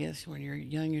didn't, I guess when you're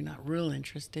young, you're not real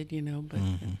interested, but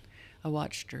I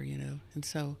watched her, And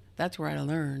so that's where I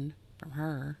learned from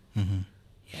her. Mm-hmm.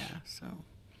 Yeah, so.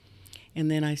 And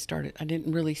then I'd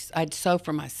sew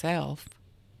for myself.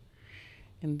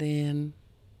 And then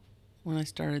when I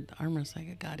started the armor cycle,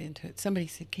 I got into it. Somebody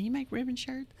said, can you make ribbon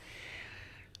shirts?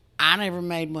 I never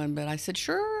made one, but I said,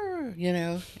 sure,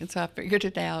 And so I figured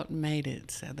it out and made it.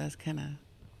 So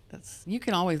you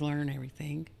can always learn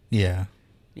everything. Yeah.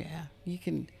 Yeah, you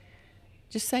can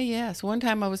just say yes. One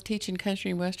time I was teaching country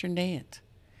and western dance,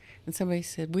 and somebody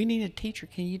said, we need a teacher.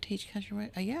 Can you teach country and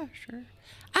western? Yeah, sure.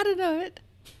 I don't know it.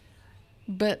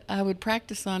 But I would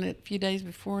practice on it a few days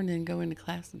before and then go into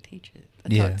class and teach it. I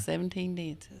taught 17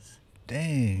 dances.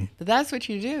 Dang. But that's what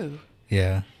you do.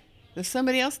 Yeah. If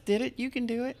somebody else did it, you can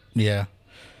do it. Yeah.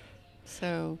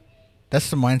 So. That's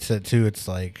the mindset, too. It's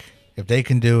like, if they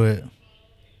can do it,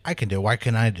 I can do it. Why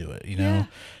can't I do it? Yeah.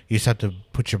 You just have to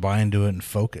put your mind into it and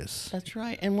focus. That's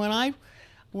right. And when I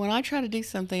try to do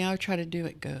something, I would try to do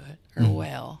it good or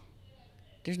well.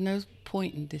 There's no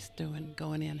point in just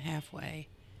going in halfway.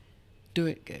 Do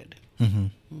it good. Mm-hmm.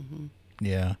 Mm-hmm.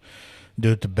 Yeah.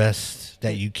 Do it the best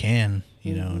that you can,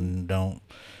 and don't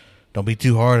be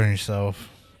too hard on yourself,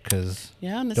 because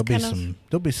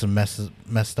there'll be some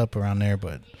messed up around there,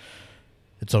 but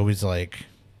it's always like,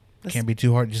 can't be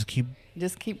too hard. Just keep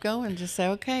going. Just say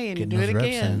okay and getting do it those reps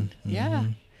again. in. Yeah.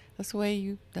 Mm-hmm. That's the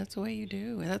way you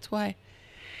do. And that's why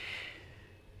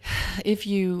if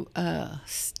you're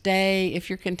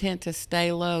content to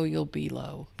stay low, you'll be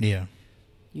low. Yeah.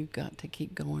 You've got to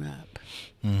keep going up.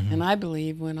 Mm-hmm. And I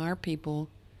believe when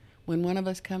one of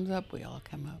us comes up, we all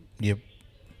come up. Yep.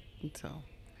 And so,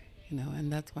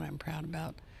 and that's what I'm proud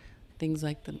about. Things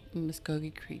like the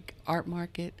Muskogee Creek Art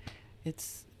Market,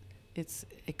 it's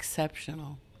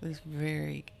exceptional. It's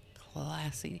very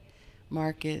classy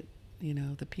market.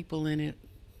 The people in it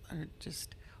are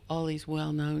just all these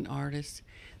well-known artists.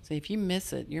 So if you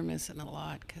miss it, you're missing a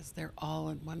lot, because they're all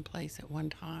in one place at one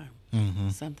time. Mm-hmm.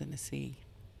 Something to see.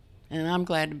 And I'm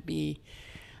kind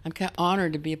of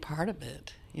honored to be a part of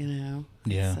it, Yeah.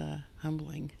 It's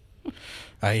humbling.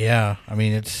 Yeah. I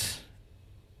mean,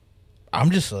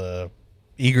 I'm just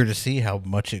eager to see how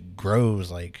much it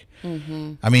grows. Like,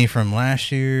 I mean, from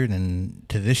last year and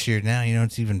to this year now,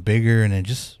 it's even bigger, and then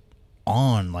just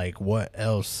on, like, what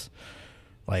else?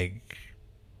 Like,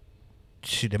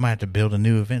 shoot, they might have to build a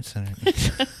new event center.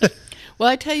 Well,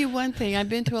 I tell you one thing, I've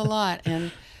been to a lot,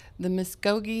 and the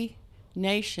Muskogee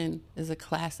Nation is a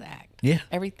class act. Yeah.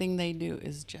 Everything they do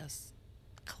is just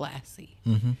classy.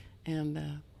 Mm-hmm.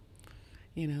 And,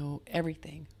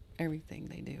 everything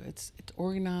they do. It's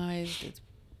organized, it's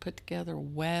put together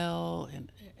well,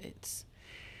 and it's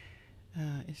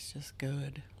just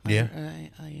good. Yeah.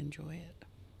 I enjoy it.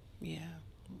 Yeah.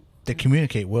 They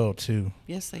communicate well, too.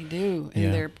 Yes, they do.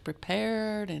 And they're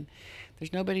prepared, and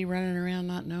there's nobody running around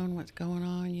not knowing what's going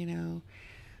on,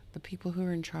 The people who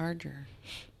are in charge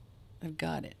have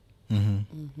got it. Mm-hmm.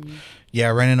 Mm-hmm. Yeah,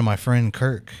 I ran into my friend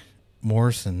Kirk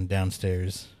Morrison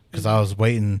downstairs, because I was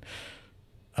waiting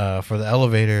for the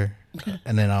elevator,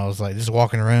 and then I was like just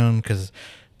walking around, because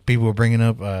people were bringing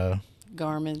up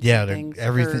garments,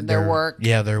 everything, their work.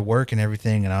 Yeah, their work and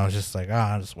everything, and I was just like,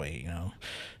 I'll just wait,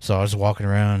 So I was walking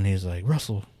around, and he's like,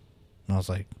 Russell, and I was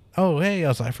like, oh, hey, I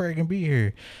was like, I forgot I can be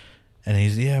here, and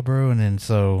he's, yeah, bro, and then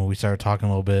so we started talking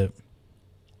a little bit,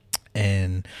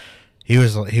 and he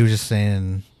was just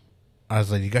saying, I was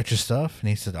like, you got your stuff? And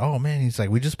he said, oh, man, he's like,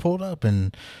 we just pulled up,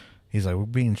 and he's like, we're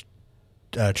being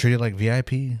treated like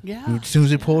VIP. Yeah. As soon as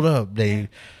they pulled up, they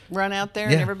run out there,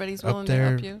 and everybody's willing to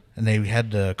help you. And they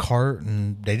had the cart,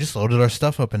 and they just loaded our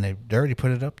stuff up, and they already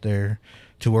put it up there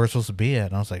to where we're supposed to be at.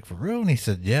 And I was like, for real? And he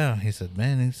said, yeah. He said,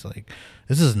 man, he's like,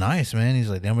 this is nice, man. He's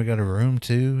like, then we got a room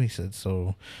too. He said,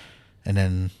 so, and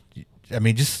then, I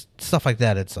mean, just stuff like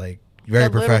that. It's like very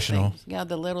professional. Yeah,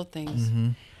 the little things.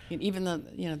 Mm-hmm. And even the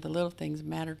the little things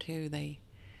matter too. They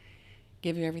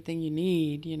give you everything you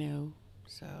need,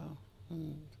 So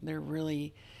they're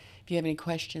really, if you have any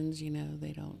questions,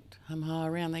 they don't hum-ha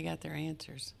around. They got their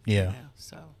answers. Yeah.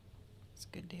 So it's a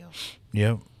good deal.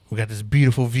 Yep. We got this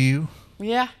beautiful view.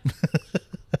 Yeah.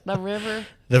 The river.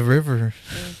 The river.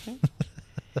 Mm-hmm.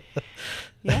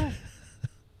 Yeah.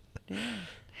 Yeah.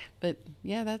 But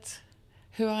yeah, that's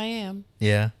who I am.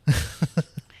 Yeah.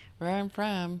 Where I'm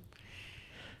from.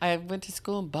 I went to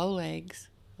school in Bowlegs,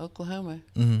 Oklahoma.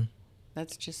 Mm-hmm.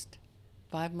 That's just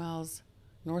 5 miles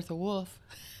north of Wolf.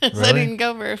 So Really? I didn't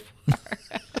go very far.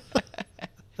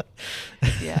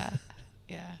 Yeah.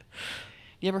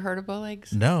 You ever heard of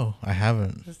Bowlegs? No, I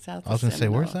haven't. South I was going to say,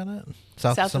 where's that at?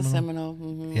 South of Seminole.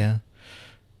 Mm-hmm. Yeah.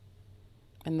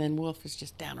 And then Wolf is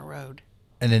just down the road.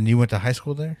 And then you went to high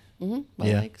school there? Mm-hmm.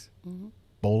 Bowlegs. Yeah. Mm-hmm.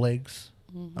 Bowlegs?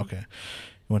 Mm-hmm. Okay.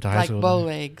 You went to high like school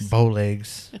Bowlegs.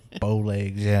 Bowlegs.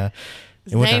 Bowlegs, yeah.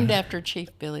 It's named after Chief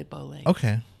Billy Bowlegs.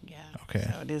 Okay. Yeah. Okay.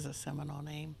 So it is a Seminole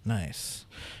name. Nice.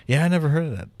 Yeah, I never heard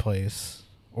of that place.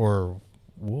 Or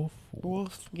Wolf?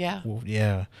 Wolf, yeah. Wolf,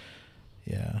 yeah.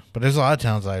 Yeah. But there's a lot of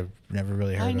towns I've never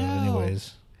really heard of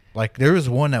anyways. Like, there was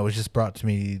one that was just brought to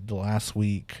me the last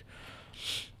week.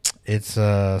 It's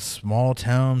a small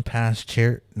town past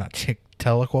Tahlequah.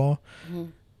 Mm-hmm.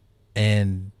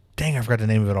 And dang, I forgot the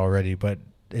name of it already, but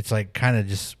it's like kind of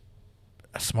just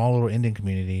a small little Indian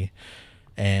community.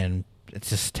 And it's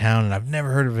this town, and I've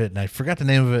never heard of it, and I forgot the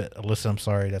name of it. Alyssa, I'm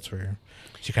sorry, that's where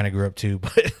she kind of grew up too,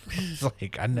 but it's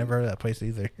like I never heard of that place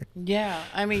either. Yeah,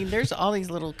 I mean, there's all these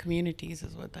little communities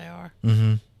is what they are.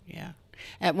 Mm-hmm. Yeah.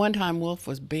 At one time, Wolf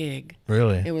was big.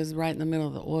 Really? It was right in the middle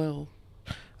of the oil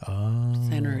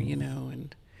center,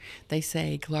 and they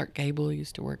say Clark Gable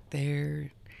used to work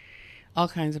there. All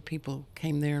kinds of people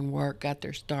came there and got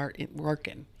their start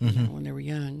working when they were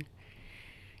young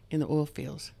in the oil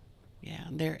fields. Yeah,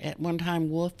 there at one time,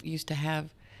 Wolf used to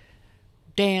have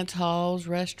dance halls,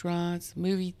 restaurants,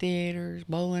 movie theaters,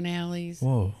 bowling alleys.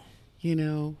 Whoa.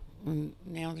 And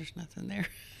now there's nothing there.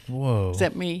 Whoa.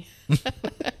 Except me.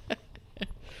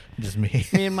 Just me.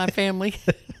 Me and my family.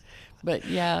 But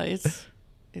yeah, it's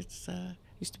used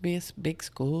to be a big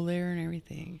school there and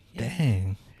everything. Yeah.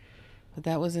 Dang. But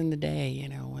that was in the day,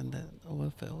 when the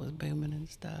oil field was booming and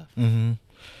stuff. Mm-hmm.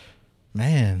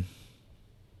 Man.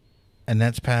 And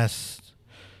that's past...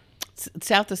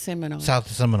 South of Seminole. South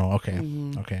of Seminole. Okay.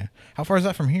 Mm-hmm. Okay. How far is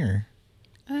that from here?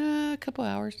 A couple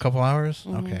hours. Couple hours?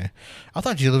 Mm-hmm. Okay. I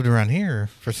thought you lived around here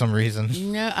for some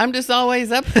reason. No, I'm just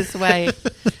always up this way.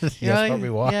 That's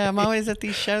probably why. Yeah, I'm always at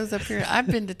these shows up here. I've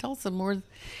been to Tulsa more in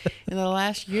the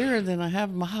last year than I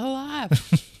have my whole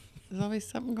life. There's always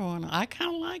something going on. I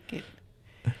kind of like it.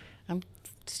 I'm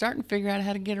starting to figure out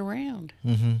how to get around.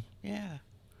 Mm-hmm. Yeah.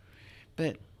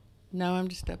 But no, I'm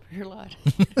just up here a lot.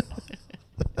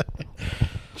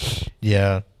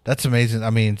 Yeah, that's amazing. I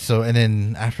mean, so, and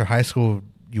then after high school,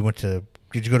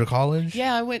 did you go to college?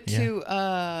 Yeah, I went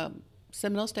to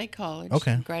Seminole State College.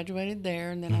 Okay. Graduated there,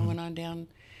 and then I went on down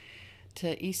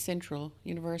to East Central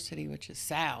University, which is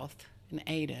south in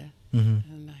Ada.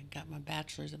 Mm-hmm. And I got my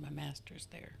bachelor's and my master's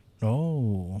there.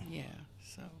 Oh. Yeah,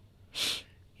 so,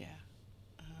 yeah.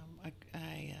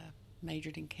 I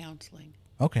majored in counseling.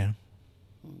 Okay.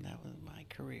 And that was my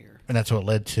career. And that's what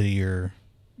led to your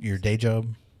day job?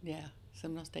 Yeah,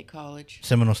 Seminole State College.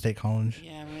 Seminole State College?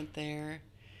 Yeah, I went there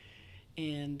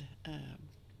and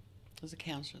was a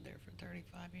counselor there for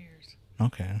 35 years.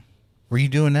 Okay. Were you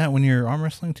doing that when you were arm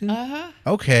wrestling too? Uh-huh.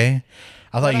 Okay.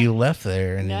 I thought you left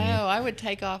there. And no, then I would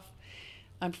take off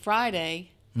on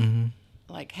Friday,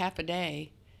 like half a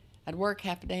day. I'd work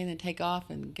half a day and then take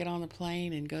off and get on the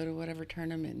plane and go to whatever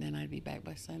tournament, and then I'd be back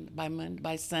by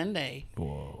Sunday.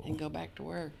 Whoa. And go back to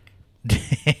work.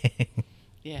 Dang.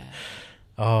 Yeah.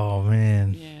 Oh,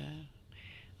 man. Yeah.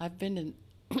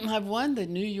 I've won the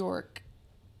New York,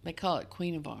 they call it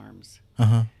Queen of Arms,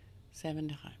 7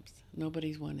 times.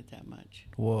 Nobody's won it that much.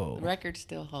 Whoa. The record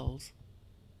still holds.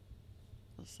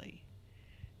 We'll see.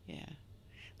 Yeah.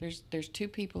 There's 2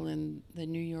 people in the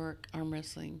New York Arm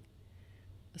Wrestling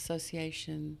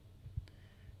Association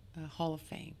Hall of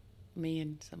Fame. Me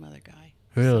and some other guy.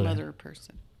 Really? Some other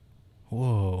person.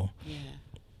 Whoa. Yeah.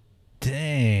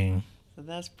 Dang. So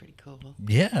that's pretty cool.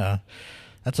 Yeah.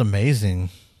 That's amazing.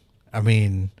 I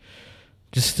mean,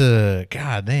 just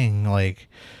God dang, like,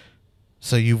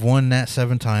 so you've won that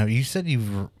 7 times. You said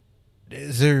I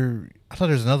thought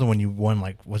there's another one you won,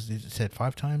 like, it said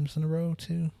 5 times in a row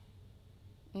too?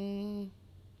 I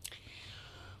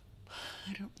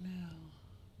don't know.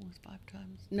 It was 5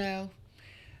 times. No.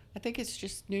 I think it's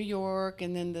just New York,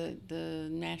 and then the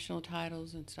national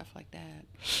titles and stuff like that.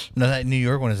 No, that New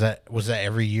York one, was that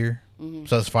every year? Mm-hmm.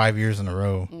 So it's 5 years in a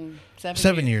row.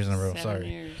 7 years in a row. 7 Sorry.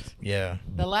 years. Yeah.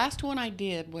 The last one I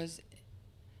did was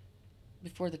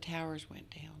before the towers went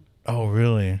down. Oh,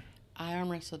 really? I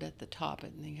arm wrestled at the top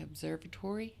in the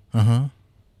observatory.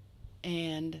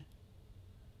 And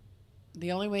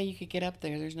the only way you could get up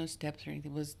there, there's no steps or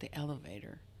anything, was the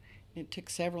elevator. It took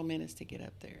several minutes to get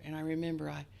up there. And I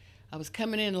remember I was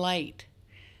coming in late,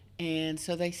 and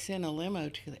so they sent a limo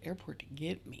to the airport to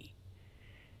get me.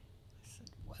 I said,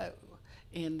 whoa.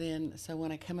 And then, so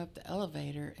when I come up the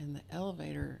elevator and the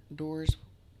elevator doors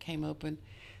came open,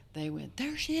 they went,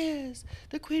 there she is,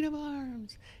 the Queen of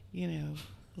Arms. You know,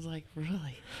 I was like,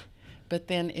 really? But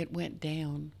then it went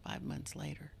down 5 months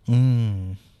later.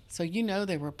 So you know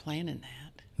they were planning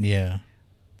that. Yeah.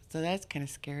 So that's kind of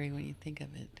scary when you think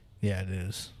of it. Yeah, it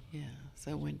is. Yeah,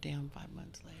 so it went down 5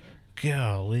 months later.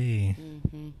 Golly.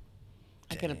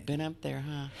 I could have been up there,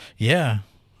 huh? Yeah,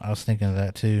 I was thinking of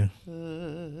that too.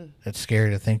 That's scary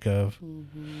to think of.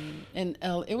 And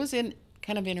it was in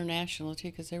kind of international too,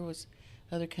 because there was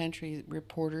other countries,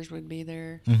 reporters would be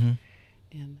there.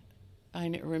 And I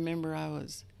remember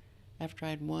after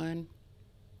I'd won,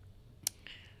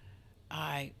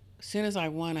 as soon as I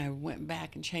won, I went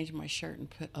back and changed my shirt and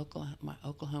put my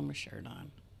Oklahoma shirt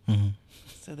on.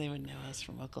 So they would know I was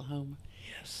from Oklahoma.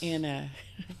 Yes.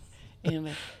 And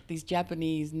these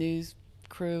Japanese news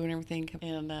crew and everything,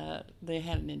 and they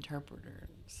had an interpreter,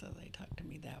 so they talked to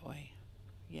me that way.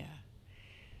 Yeah.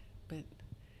 But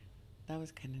that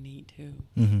was kind of neat, too.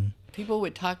 People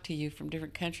would talk to you from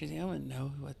different countries. They wouldn't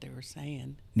know what they were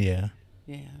saying. Yeah.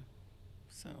 Yeah.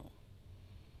 So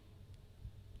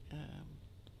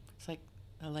it's like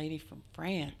a lady from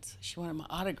France. She wanted my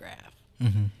autograph.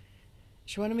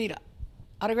 She wanted me to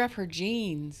autograph her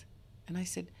jeans. And I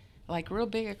said, like real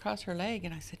big across her leg.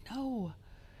 And I said, no,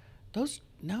 those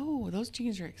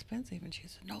jeans are expensive. And she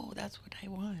said, no, that's what I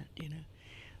want, you know.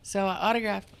 So I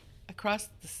autographed across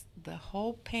the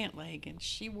whole pant leg, and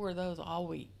she wore those all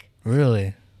week.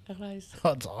 Really? And I said,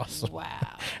 that's awesome.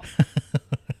 Wow.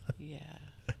 Yeah.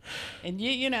 And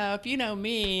you know, if you know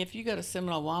me, if you go to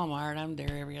Seminole Walmart, I'm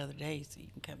there every other day, so you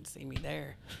can come see me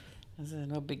there. I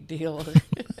said, no big deal.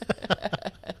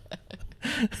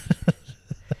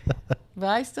 But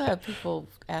I still have people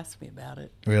ask me about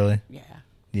it. Really? Yeah.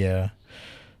 Yeah.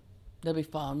 They'll be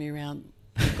following me around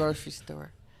the grocery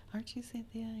store. Aren't you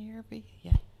Cynthia Yerby?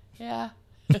 Yeah. Yeah.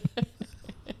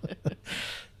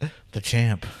 The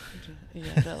champ.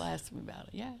 Yeah, they'll ask me about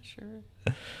it. Yeah, sure.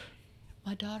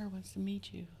 My daughter wants to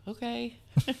meet you. Okay.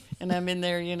 And I'm in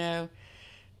there, you know,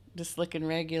 just looking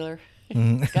regular.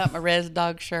 Got my Res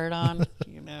Dog shirt on,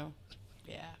 you know.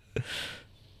 Yeah.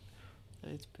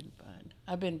 It's been fun.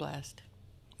 I've been blessed.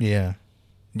 Yeah.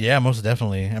 Yeah, most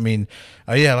definitely. I mean,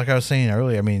 yeah, like I was saying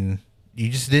earlier, I mean, you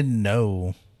just didn't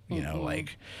know, you know,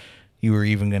 like you were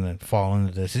even going to fall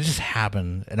into this. It just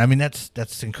happened. And I mean,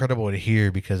 that's incredible to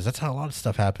hear, because that's how a lot of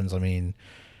stuff happens. I mean,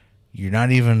 you're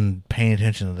not even paying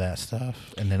attention to that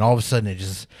stuff. And then all of a sudden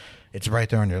it's right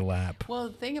there on your lap. Well,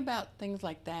 the thing about things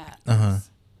like that is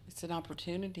it's an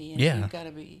opportunity, and you've got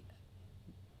to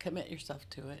commit yourself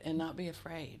to it and not be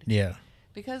afraid. Yeah.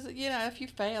 Because, you know, if you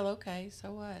fail, okay,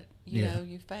 so what? You know,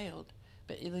 you failed,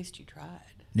 but at least you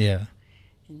tried. Yeah.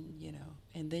 And, you know,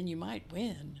 and then you might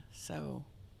win. So,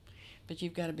 but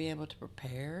you've got to be able to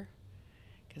prepare.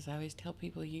 Because I always tell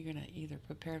people you're going to either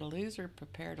prepare to lose or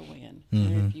prepare to win.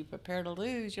 And if you prepare to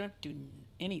lose, you don't have to do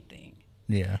anything.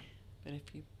 Yeah. But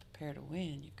if you prepare to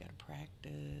win, you've got to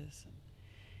practice and,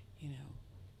 you know,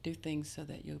 do things so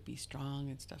that you'll be strong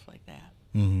and stuff like that.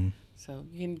 So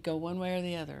you can go one way or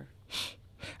the other.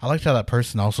 I liked how that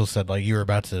person also said, like, you were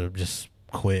about to just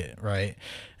quit, right?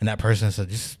 And that person said,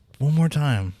 just one more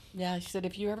time. Yeah, she said,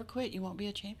 if you ever quit, you won't be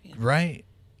a champion. Right.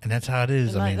 And that's how it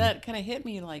is. And I mean, that kind of hit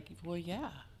me like, well,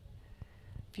 yeah.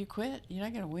 If you quit, you're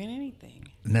not going to win anything.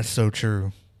 And that's so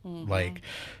true. Like,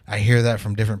 I hear that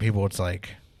from different people. It's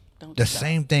like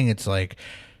same thing. It's like,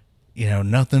 you know,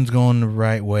 nothing's going the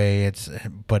right way.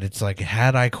 But it's like,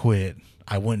 had I quit,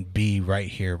 I wouldn't be right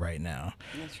here right now.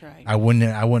 That's right. I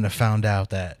wouldn't have found out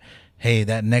that, hey,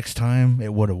 that next time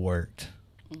it would have worked.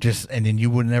 And then you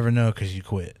would never know because you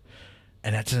quit.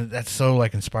 And that's so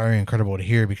like inspiring, incredible to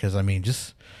hear, because I mean,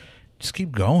 just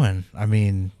keep going. I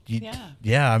mean,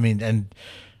 I mean, and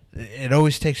it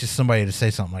always takes just somebody to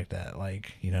say something like that.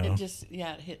 Like, you know,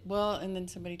 it hit. Well, and then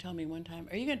somebody told me one time,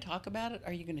 are you going to talk about it? Or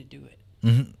are you going to do it?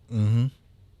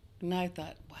 And I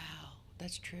thought, wow,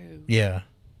 that's true. Yeah.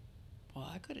 Well,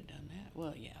 I could have done that.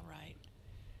 Well, yeah, right.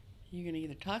 You're going to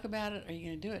either talk about it or you're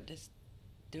going to do it. Just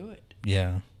do it.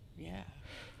 Yeah. Yeah.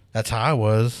 That's how I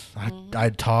was.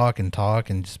 I'd talk and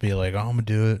just be like, oh, I'm gonna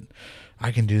do it.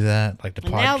 I can do that. Like the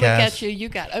And podcast. now look at you. You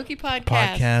got Okie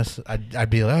podcast. I'd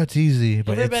be like, oh, it's easy.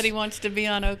 But everybody wants to be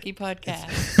on Okie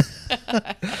podcast.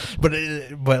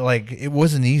 but like it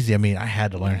wasn't easy. I mean, I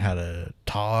had to learn how to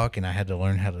talk, and I had to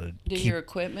learn how to your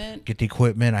equipment. Get the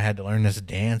equipment. I had to learn this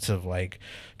dance of like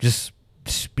just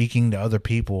speaking to other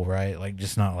people, right? Like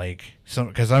just not like some,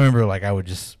 because I remember like I would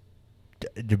just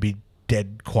to be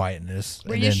dead quietness.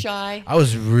 Were you shy? I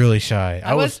was really shy.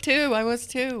 I was too.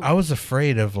 I was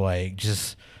afraid of like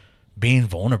just being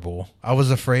vulnerable. I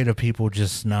was afraid of people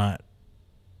just not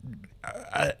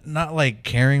like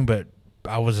caring, but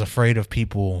I was afraid of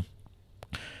people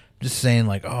just saying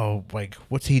like, oh, like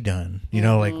what's he done? You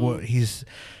know, like what you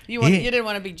didn't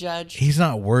want to be judged. He's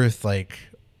not worth like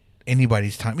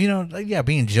anybody's time. You know, like, yeah,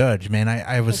 being judged, man.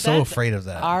 I was so afraid of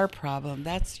that. Our problem.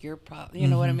 That's your problem. You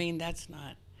know what I mean? That's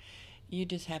not. You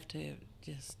just have to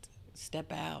just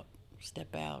step out,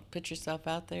 put yourself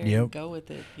out there and go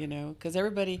with it, you know, because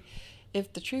everybody,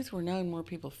 if the truth were known, more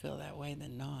people feel that way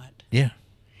than not. Yeah.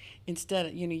 Instead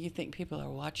of, you know, you think people are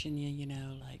watching you, you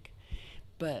know, like,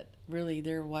 but really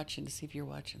they're watching to see if you're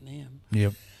watching them.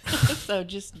 Yep. So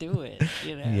just do it,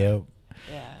 you know. Yep.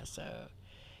 Yeah. So,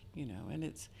 you know, and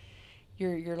it's,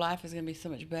 your life is going to be so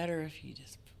much better if you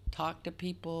just talk to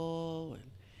people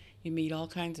and you meet all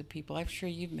kinds of people. I'm sure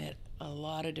you've met a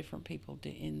lot of different people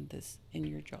in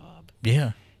your job.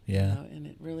 Yeah, yeah. You know, and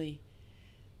it really,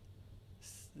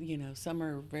 you know, some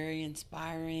are very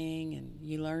inspiring, and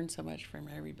you learn so much from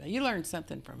everybody. You learn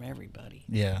something from everybody.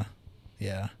 Yeah,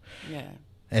 yeah, yeah.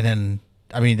 And then,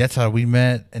 I mean, that's how we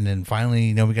met, and then finally,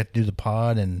 you know, we got to do the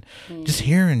pod, and just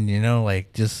hearing, you know,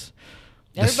 like just.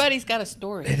 Everybody's got a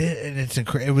story.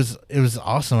 It was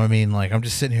awesome. I mean, like I'm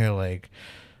just sitting here like,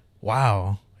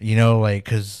 wow. You know, like,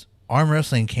 because arm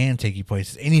wrestling can take you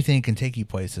places. Anything can take you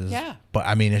places. Yeah. But,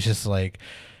 I mean, it's just like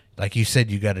you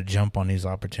said, you got to jump on these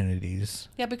opportunities.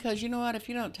 Yeah, because you know what? If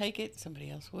you don't take it,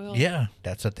 somebody else will. Yeah,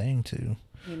 that's a thing, too.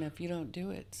 You know, if you don't do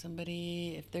it,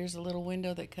 if there's a little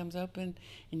window that comes open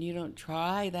and you don't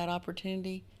try that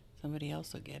opportunity, somebody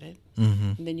else will get it.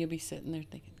 Mm-hmm. And then you'll be sitting there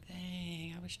thinking,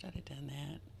 dang, I wish I'd have done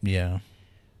that. Yeah.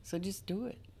 So just do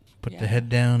it. Put the head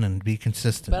down and be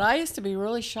consistent. But I used to be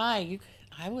really shy.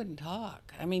 I wouldn't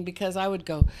talk. I mean, because I would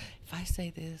go, if I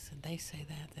say this and they say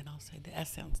that, then I'll say that. That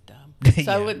sounds dumb. So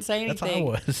yeah, I wouldn't say anything. That's how I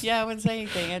was. Yeah, I wouldn't say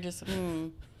anything. I just,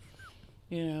 you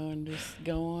know, and just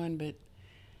go on. But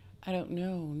I don't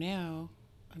know now.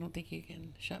 I don't think you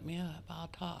can shut me up. I'll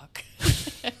talk.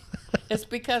 It's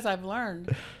because I've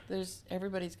learned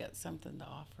everybody's got something to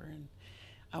offer, and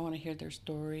I want to hear their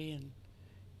story and,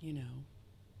 you know,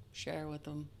 share with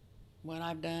them what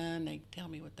I've done. They tell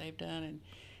me what they've done, and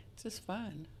it's just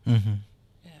fun. Mm-hmm.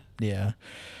 Yeah. Yeah.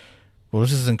 Well,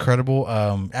 this is incredible.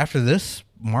 After this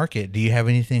market, do you have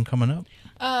anything coming up?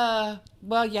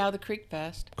 Well, yeah, the Creek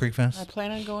Fest. Creek Fest? I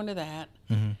plan on going to that.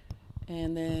 Mm-hmm.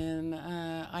 And then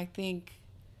I think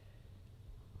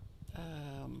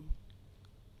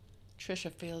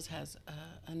Trisha Fields has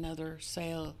another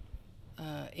sale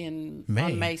on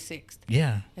May 6th.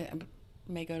 Yeah. I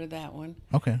may go to that one.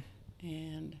 Okay.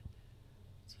 And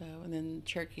then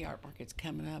Cherokee Art Market's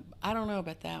coming up. I don't know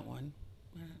about that one.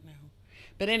 I don't know.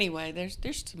 But anyway, there's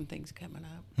some things coming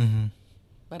up. Mm-hmm.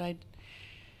 But I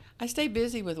stay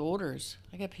busy with orders.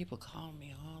 I got people calling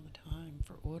me all the time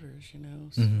for orders, you know.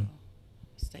 So I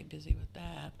stay busy with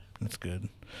that. That's good.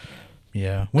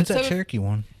 Yeah. When's that Cherokee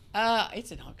one?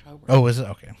 It's in October. Oh, is it?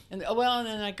 Okay. And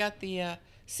then I got the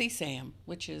CSAM,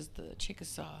 which is the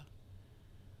Chickasaw.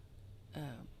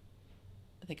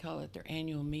 They call it their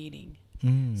annual meeting.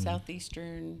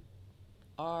 Southeastern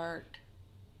art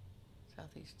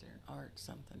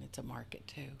something. It's a market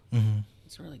too. Mm-hmm.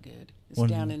 It's really good. It's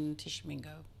down in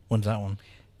Tishomingo. When's that one?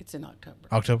 It's in October.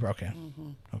 October? Okay.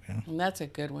 Mm-hmm. Okay. And that's a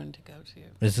good one to go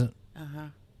to. Is it? Uh-huh.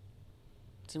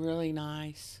 It's really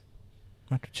nice.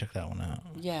 I have to check that one out.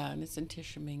 Yeah, and it's in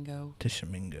Tishomingo.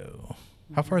 Tishomingo.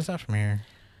 How far is that from here?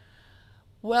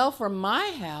 Well, from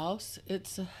my house,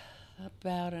 it's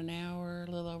about an hour,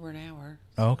 a little over an hour.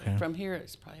 Oh, okay. From here,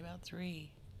 it's probably about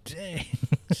 3. Dang.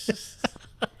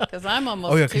 Because I'm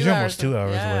almost 2 hours. Oh, yeah, because you're almost 2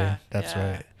 hours yeah, away. That's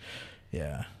right.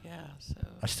 Yeah. Yeah, so.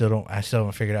 I still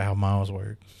haven't figured out how miles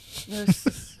work. You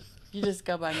just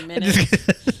go by minutes.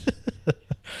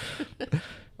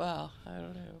 Well, I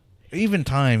don't know. Even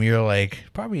time, you're like,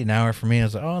 probably an hour for me. I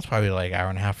was like, oh, it's probably like an hour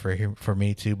and a half for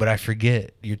me too. But I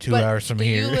forget you're 2 hours from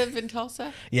here. Do you live in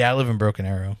Tulsa? Yeah, I live in Broken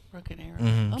Arrow. Broken Arrow.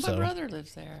 Mm-hmm, my brother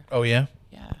lives there. Oh, yeah?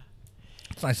 Yeah.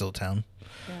 It's a nice little town.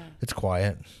 Yeah. It's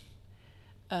quiet.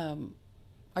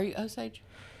 Are you Osage?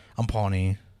 I'm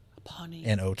Pawnee. Pawnee.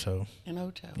 And Oto. And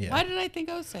Oto. Yeah. Why did I think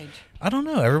Osage? I don't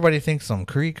know. Everybody thinks I'm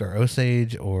Creek or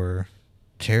Osage or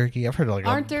Cherokee. I've heard like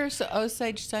Aren't there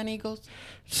Osage Sun Eagles?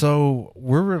 So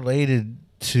we're related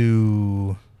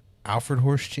to Alfred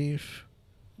Horse Chief,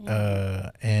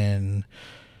 and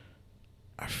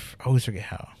I always forget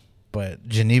how, but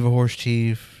Geneva Horse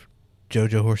Chief,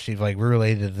 JoJo Horse Chief, like we're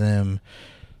related to them.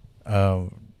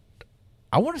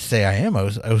 I want to say I am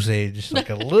Osage like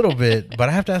a little bit, but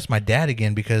I have to ask my dad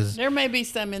again because there may be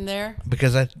some in there.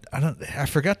 Because I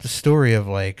forgot the story of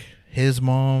like his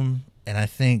mom, and I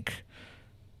think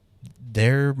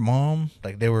their mom,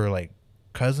 like they were like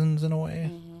cousins in a way.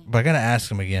 But I gotta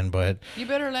ask him again. But you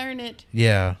better learn it.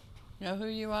 Yeah, know who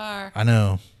you are. I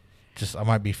know. Just I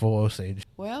might be full Osage.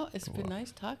 Well, it's been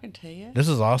nice talking to you. This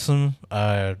is awesome.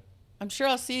 I'm sure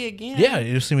I'll see you again. Yeah,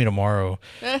 you'll see me tomorrow.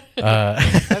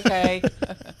 Okay.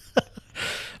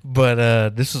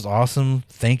 But this is awesome.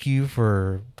 Thank you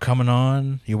for coming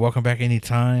on. You're welcome back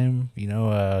anytime. You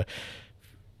know,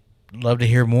 love to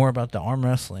hear more about the arm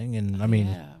wrestling. And I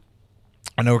mean,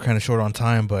 I know we're kind of short on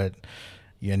time, but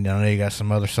I know you got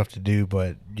some other stuff to do.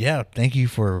 But yeah, thank you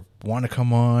for wanting to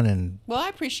come on. And well, I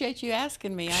appreciate you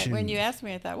asking me. When you asked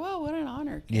me, I thought, well, what an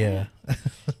honor. Yeah.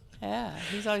 Yeah,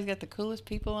 he's always got the coolest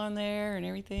people on there and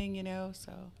everything, you know.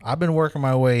 So I've been working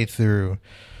my way through.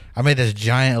 I made this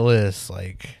giant list.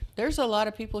 Like there's a lot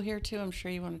of people here too. I'm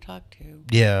sure you want to talk to.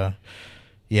 Yeah.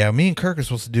 Me and Kirk are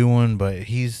supposed to do one, but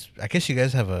I guess you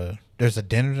guys have there's a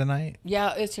dinner tonight.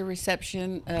 Yeah, it's a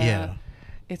reception. Yeah.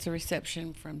 It's a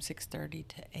reception from 6:30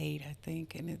 to 8, I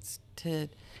think, and it's to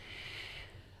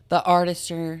the artists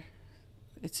are.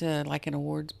 It's like an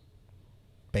awards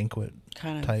banquet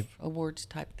kind of type awards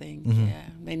type thing. Mm-hmm. Yeah,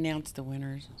 they announce the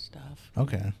winners and stuff.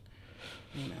 Okay.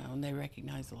 You know, and they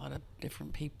recognize a lot of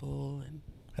different people, and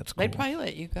that's cool. They'd probably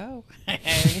let you go.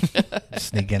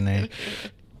 Sneak in there.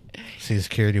 See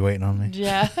security waiting on me.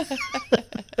 Yeah.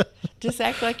 Just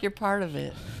act like you're part of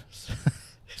it.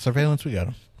 Surveillance, we got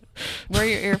them.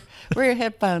 Wear your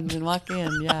headphones and walk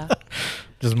in. Yeah.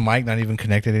 Does Mike not even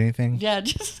connected to anything? Yeah,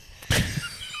 just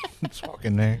walk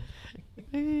in there.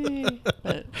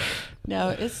 But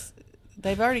no,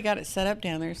 they've already got it set up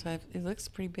down there, so it looks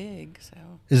pretty big. So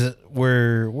is it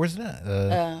where's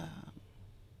that?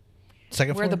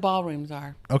 Second floor? Where the ballrooms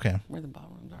are. Okay. Where the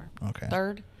ballrooms are. Okay.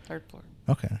 Third floor.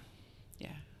 Okay.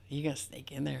 Yeah, you gotta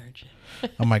sneak in there, aren't you?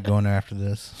 I might go in there after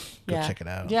this. Go yeah. check it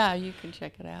out. Yeah, you can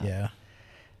check it out. Yeah.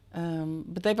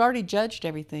 But they've already judged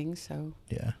everything, so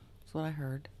yeah, that's what I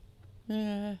heard.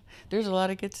 Yeah, there's a lot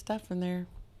of good stuff in there.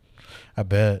 I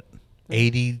bet.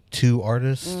 82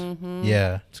 artists. Mm-hmm.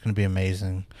 Yeah, it's gonna be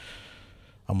amazing.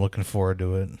 I'm looking forward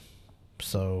to it.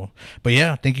 So, but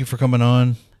yeah, thank you for coming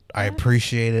on. I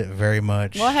appreciate it very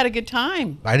much. Well, I had a good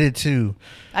time. I did too.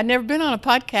 I'd never been on a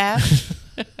podcast.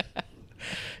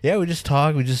 Yeah, we just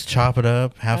talk. We just chop it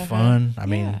up, have fun. I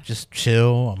mean, just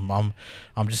chill.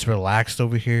 I'm just relaxed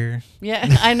over here.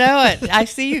 Yeah, I know it. I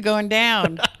see you going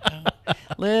down,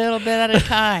 little bit at a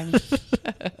time.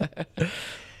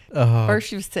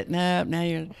 First you were sitting up, now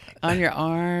you're on your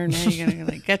arm. Now you're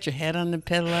gonna got your head on the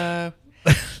pillow.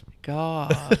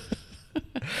 God.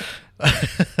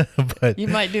 But you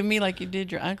might do me like you did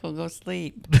your uncle. Go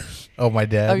sleep. Oh, my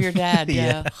dad. Oh, your dad.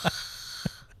 Yeah.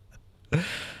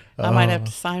 I might have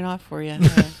to sign off for you.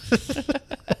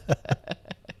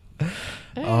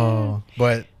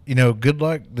 But good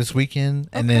luck this weekend,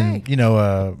 and then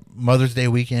Mother's Day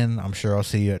weekend. I'm sure I'll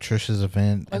see you at Trisha's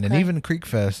event, and then even Creek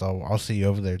Fest. I'll see you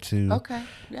over there too. Okay.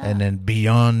 Yeah. And then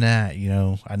beyond that,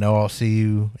 I know I'll see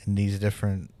you in these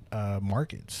different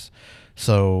markets.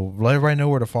 So let everybody know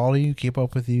where to follow you, keep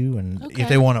up with you, and if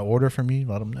they want to order from you,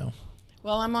 let them know.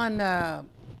 Well, I'm on.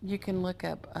 You can look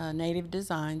up Native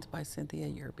Designs by Cynthia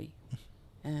Yerby,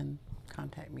 and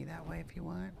contact me that way if you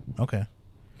want. Okay.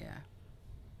 Yeah.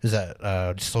 Is that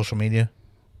just social media?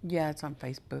 Yeah, it's on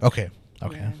Facebook. Okay.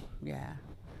 Yeah.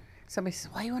 Somebody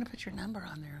says, "Why you want to put your number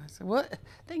on there?" I said, "What?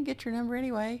 They can get your number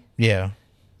anyway." Yeah.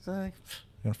 So. You're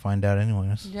gonna find out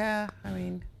anyways. Yeah, I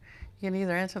mean, you can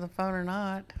either answer the phone or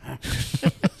not.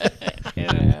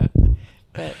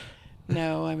 But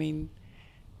no, I mean,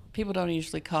 people don't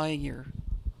usually call you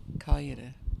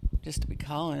to just to be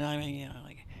calling. I mean,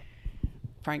 like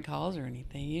prank calls or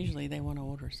anything. Usually they want to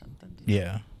order something.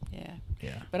 Yeah.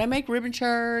 Yeah. But I make ribbon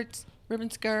shirts, ribbon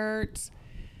skirts,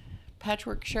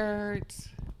 patchwork shirts,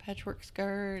 patchwork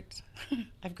skirts.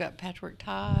 I've got patchwork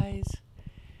ties,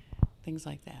 things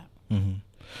like that. Mm-hmm.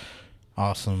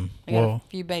 Awesome. I got a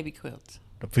few baby quilts.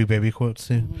 A few baby quilts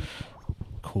too? Mm-hmm.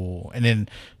 Cool. And then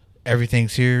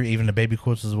everything's here, even the baby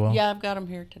quilts as well? Yeah, I've got them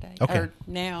here today. Okay. Or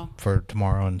now. For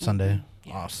tomorrow and Sunday?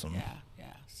 Yeah, awesome. Yeah.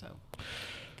 So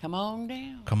Come on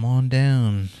down. Come on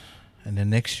down. And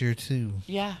then next year, too.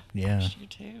 Yeah. Yeah. Next year,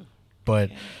 too. But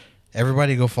Yeah.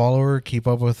 everybody go follow her. Keep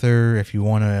up with her. If you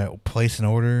want to place an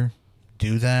order,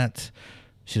 do that.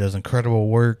 She does incredible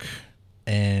work.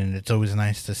 And it's always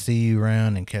nice to see you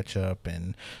around and catch up.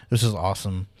 And this is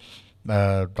awesome.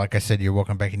 Like I said, you're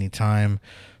welcome back anytime.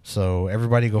 So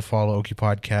everybody go follow Okie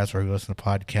Podcast where we listen to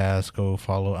podcasts. Go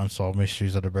follow Unsolved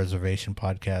Mysteries of the Reservation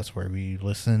Podcast where we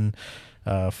listen.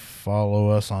 Follow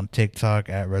us on TikTok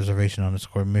at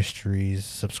reservation_mysteries.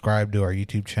 Subscribe to our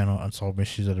YouTube channel, Unsolved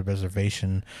Mysteries of the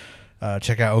Reservation.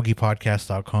 Check out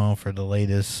okiepodcast.com for the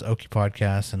latest Okie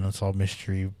Podcast and Unsolved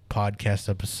Mystery podcast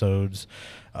episodes.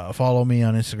 Follow me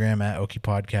on Instagram at Okie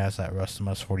Podcast at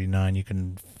Rustamus49.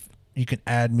 You can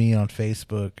add me on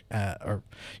Facebook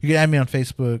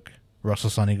Russell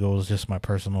Sun Eagle is just my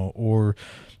personal, or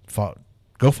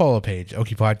go follow the page,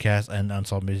 Okie Podcast and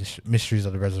Unsolved Mysteries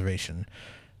of the Reservation.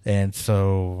 And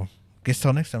so, guess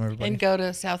till next time, everybody. And go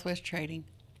to Southwest Trading.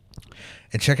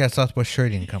 And check out Southwest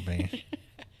Trading Company.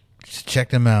 Just check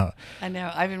them out. I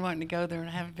know. I've been wanting to go there and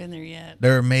I haven't been there yet.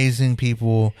 They're amazing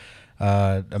people.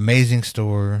 Amazing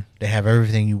store. They have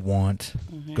everything you want.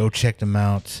 Mm-hmm. Go check them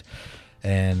out.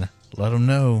 And let them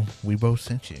know we both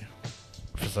sent you.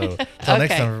 So, till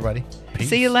next time, everybody. Peace.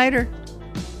 See you later.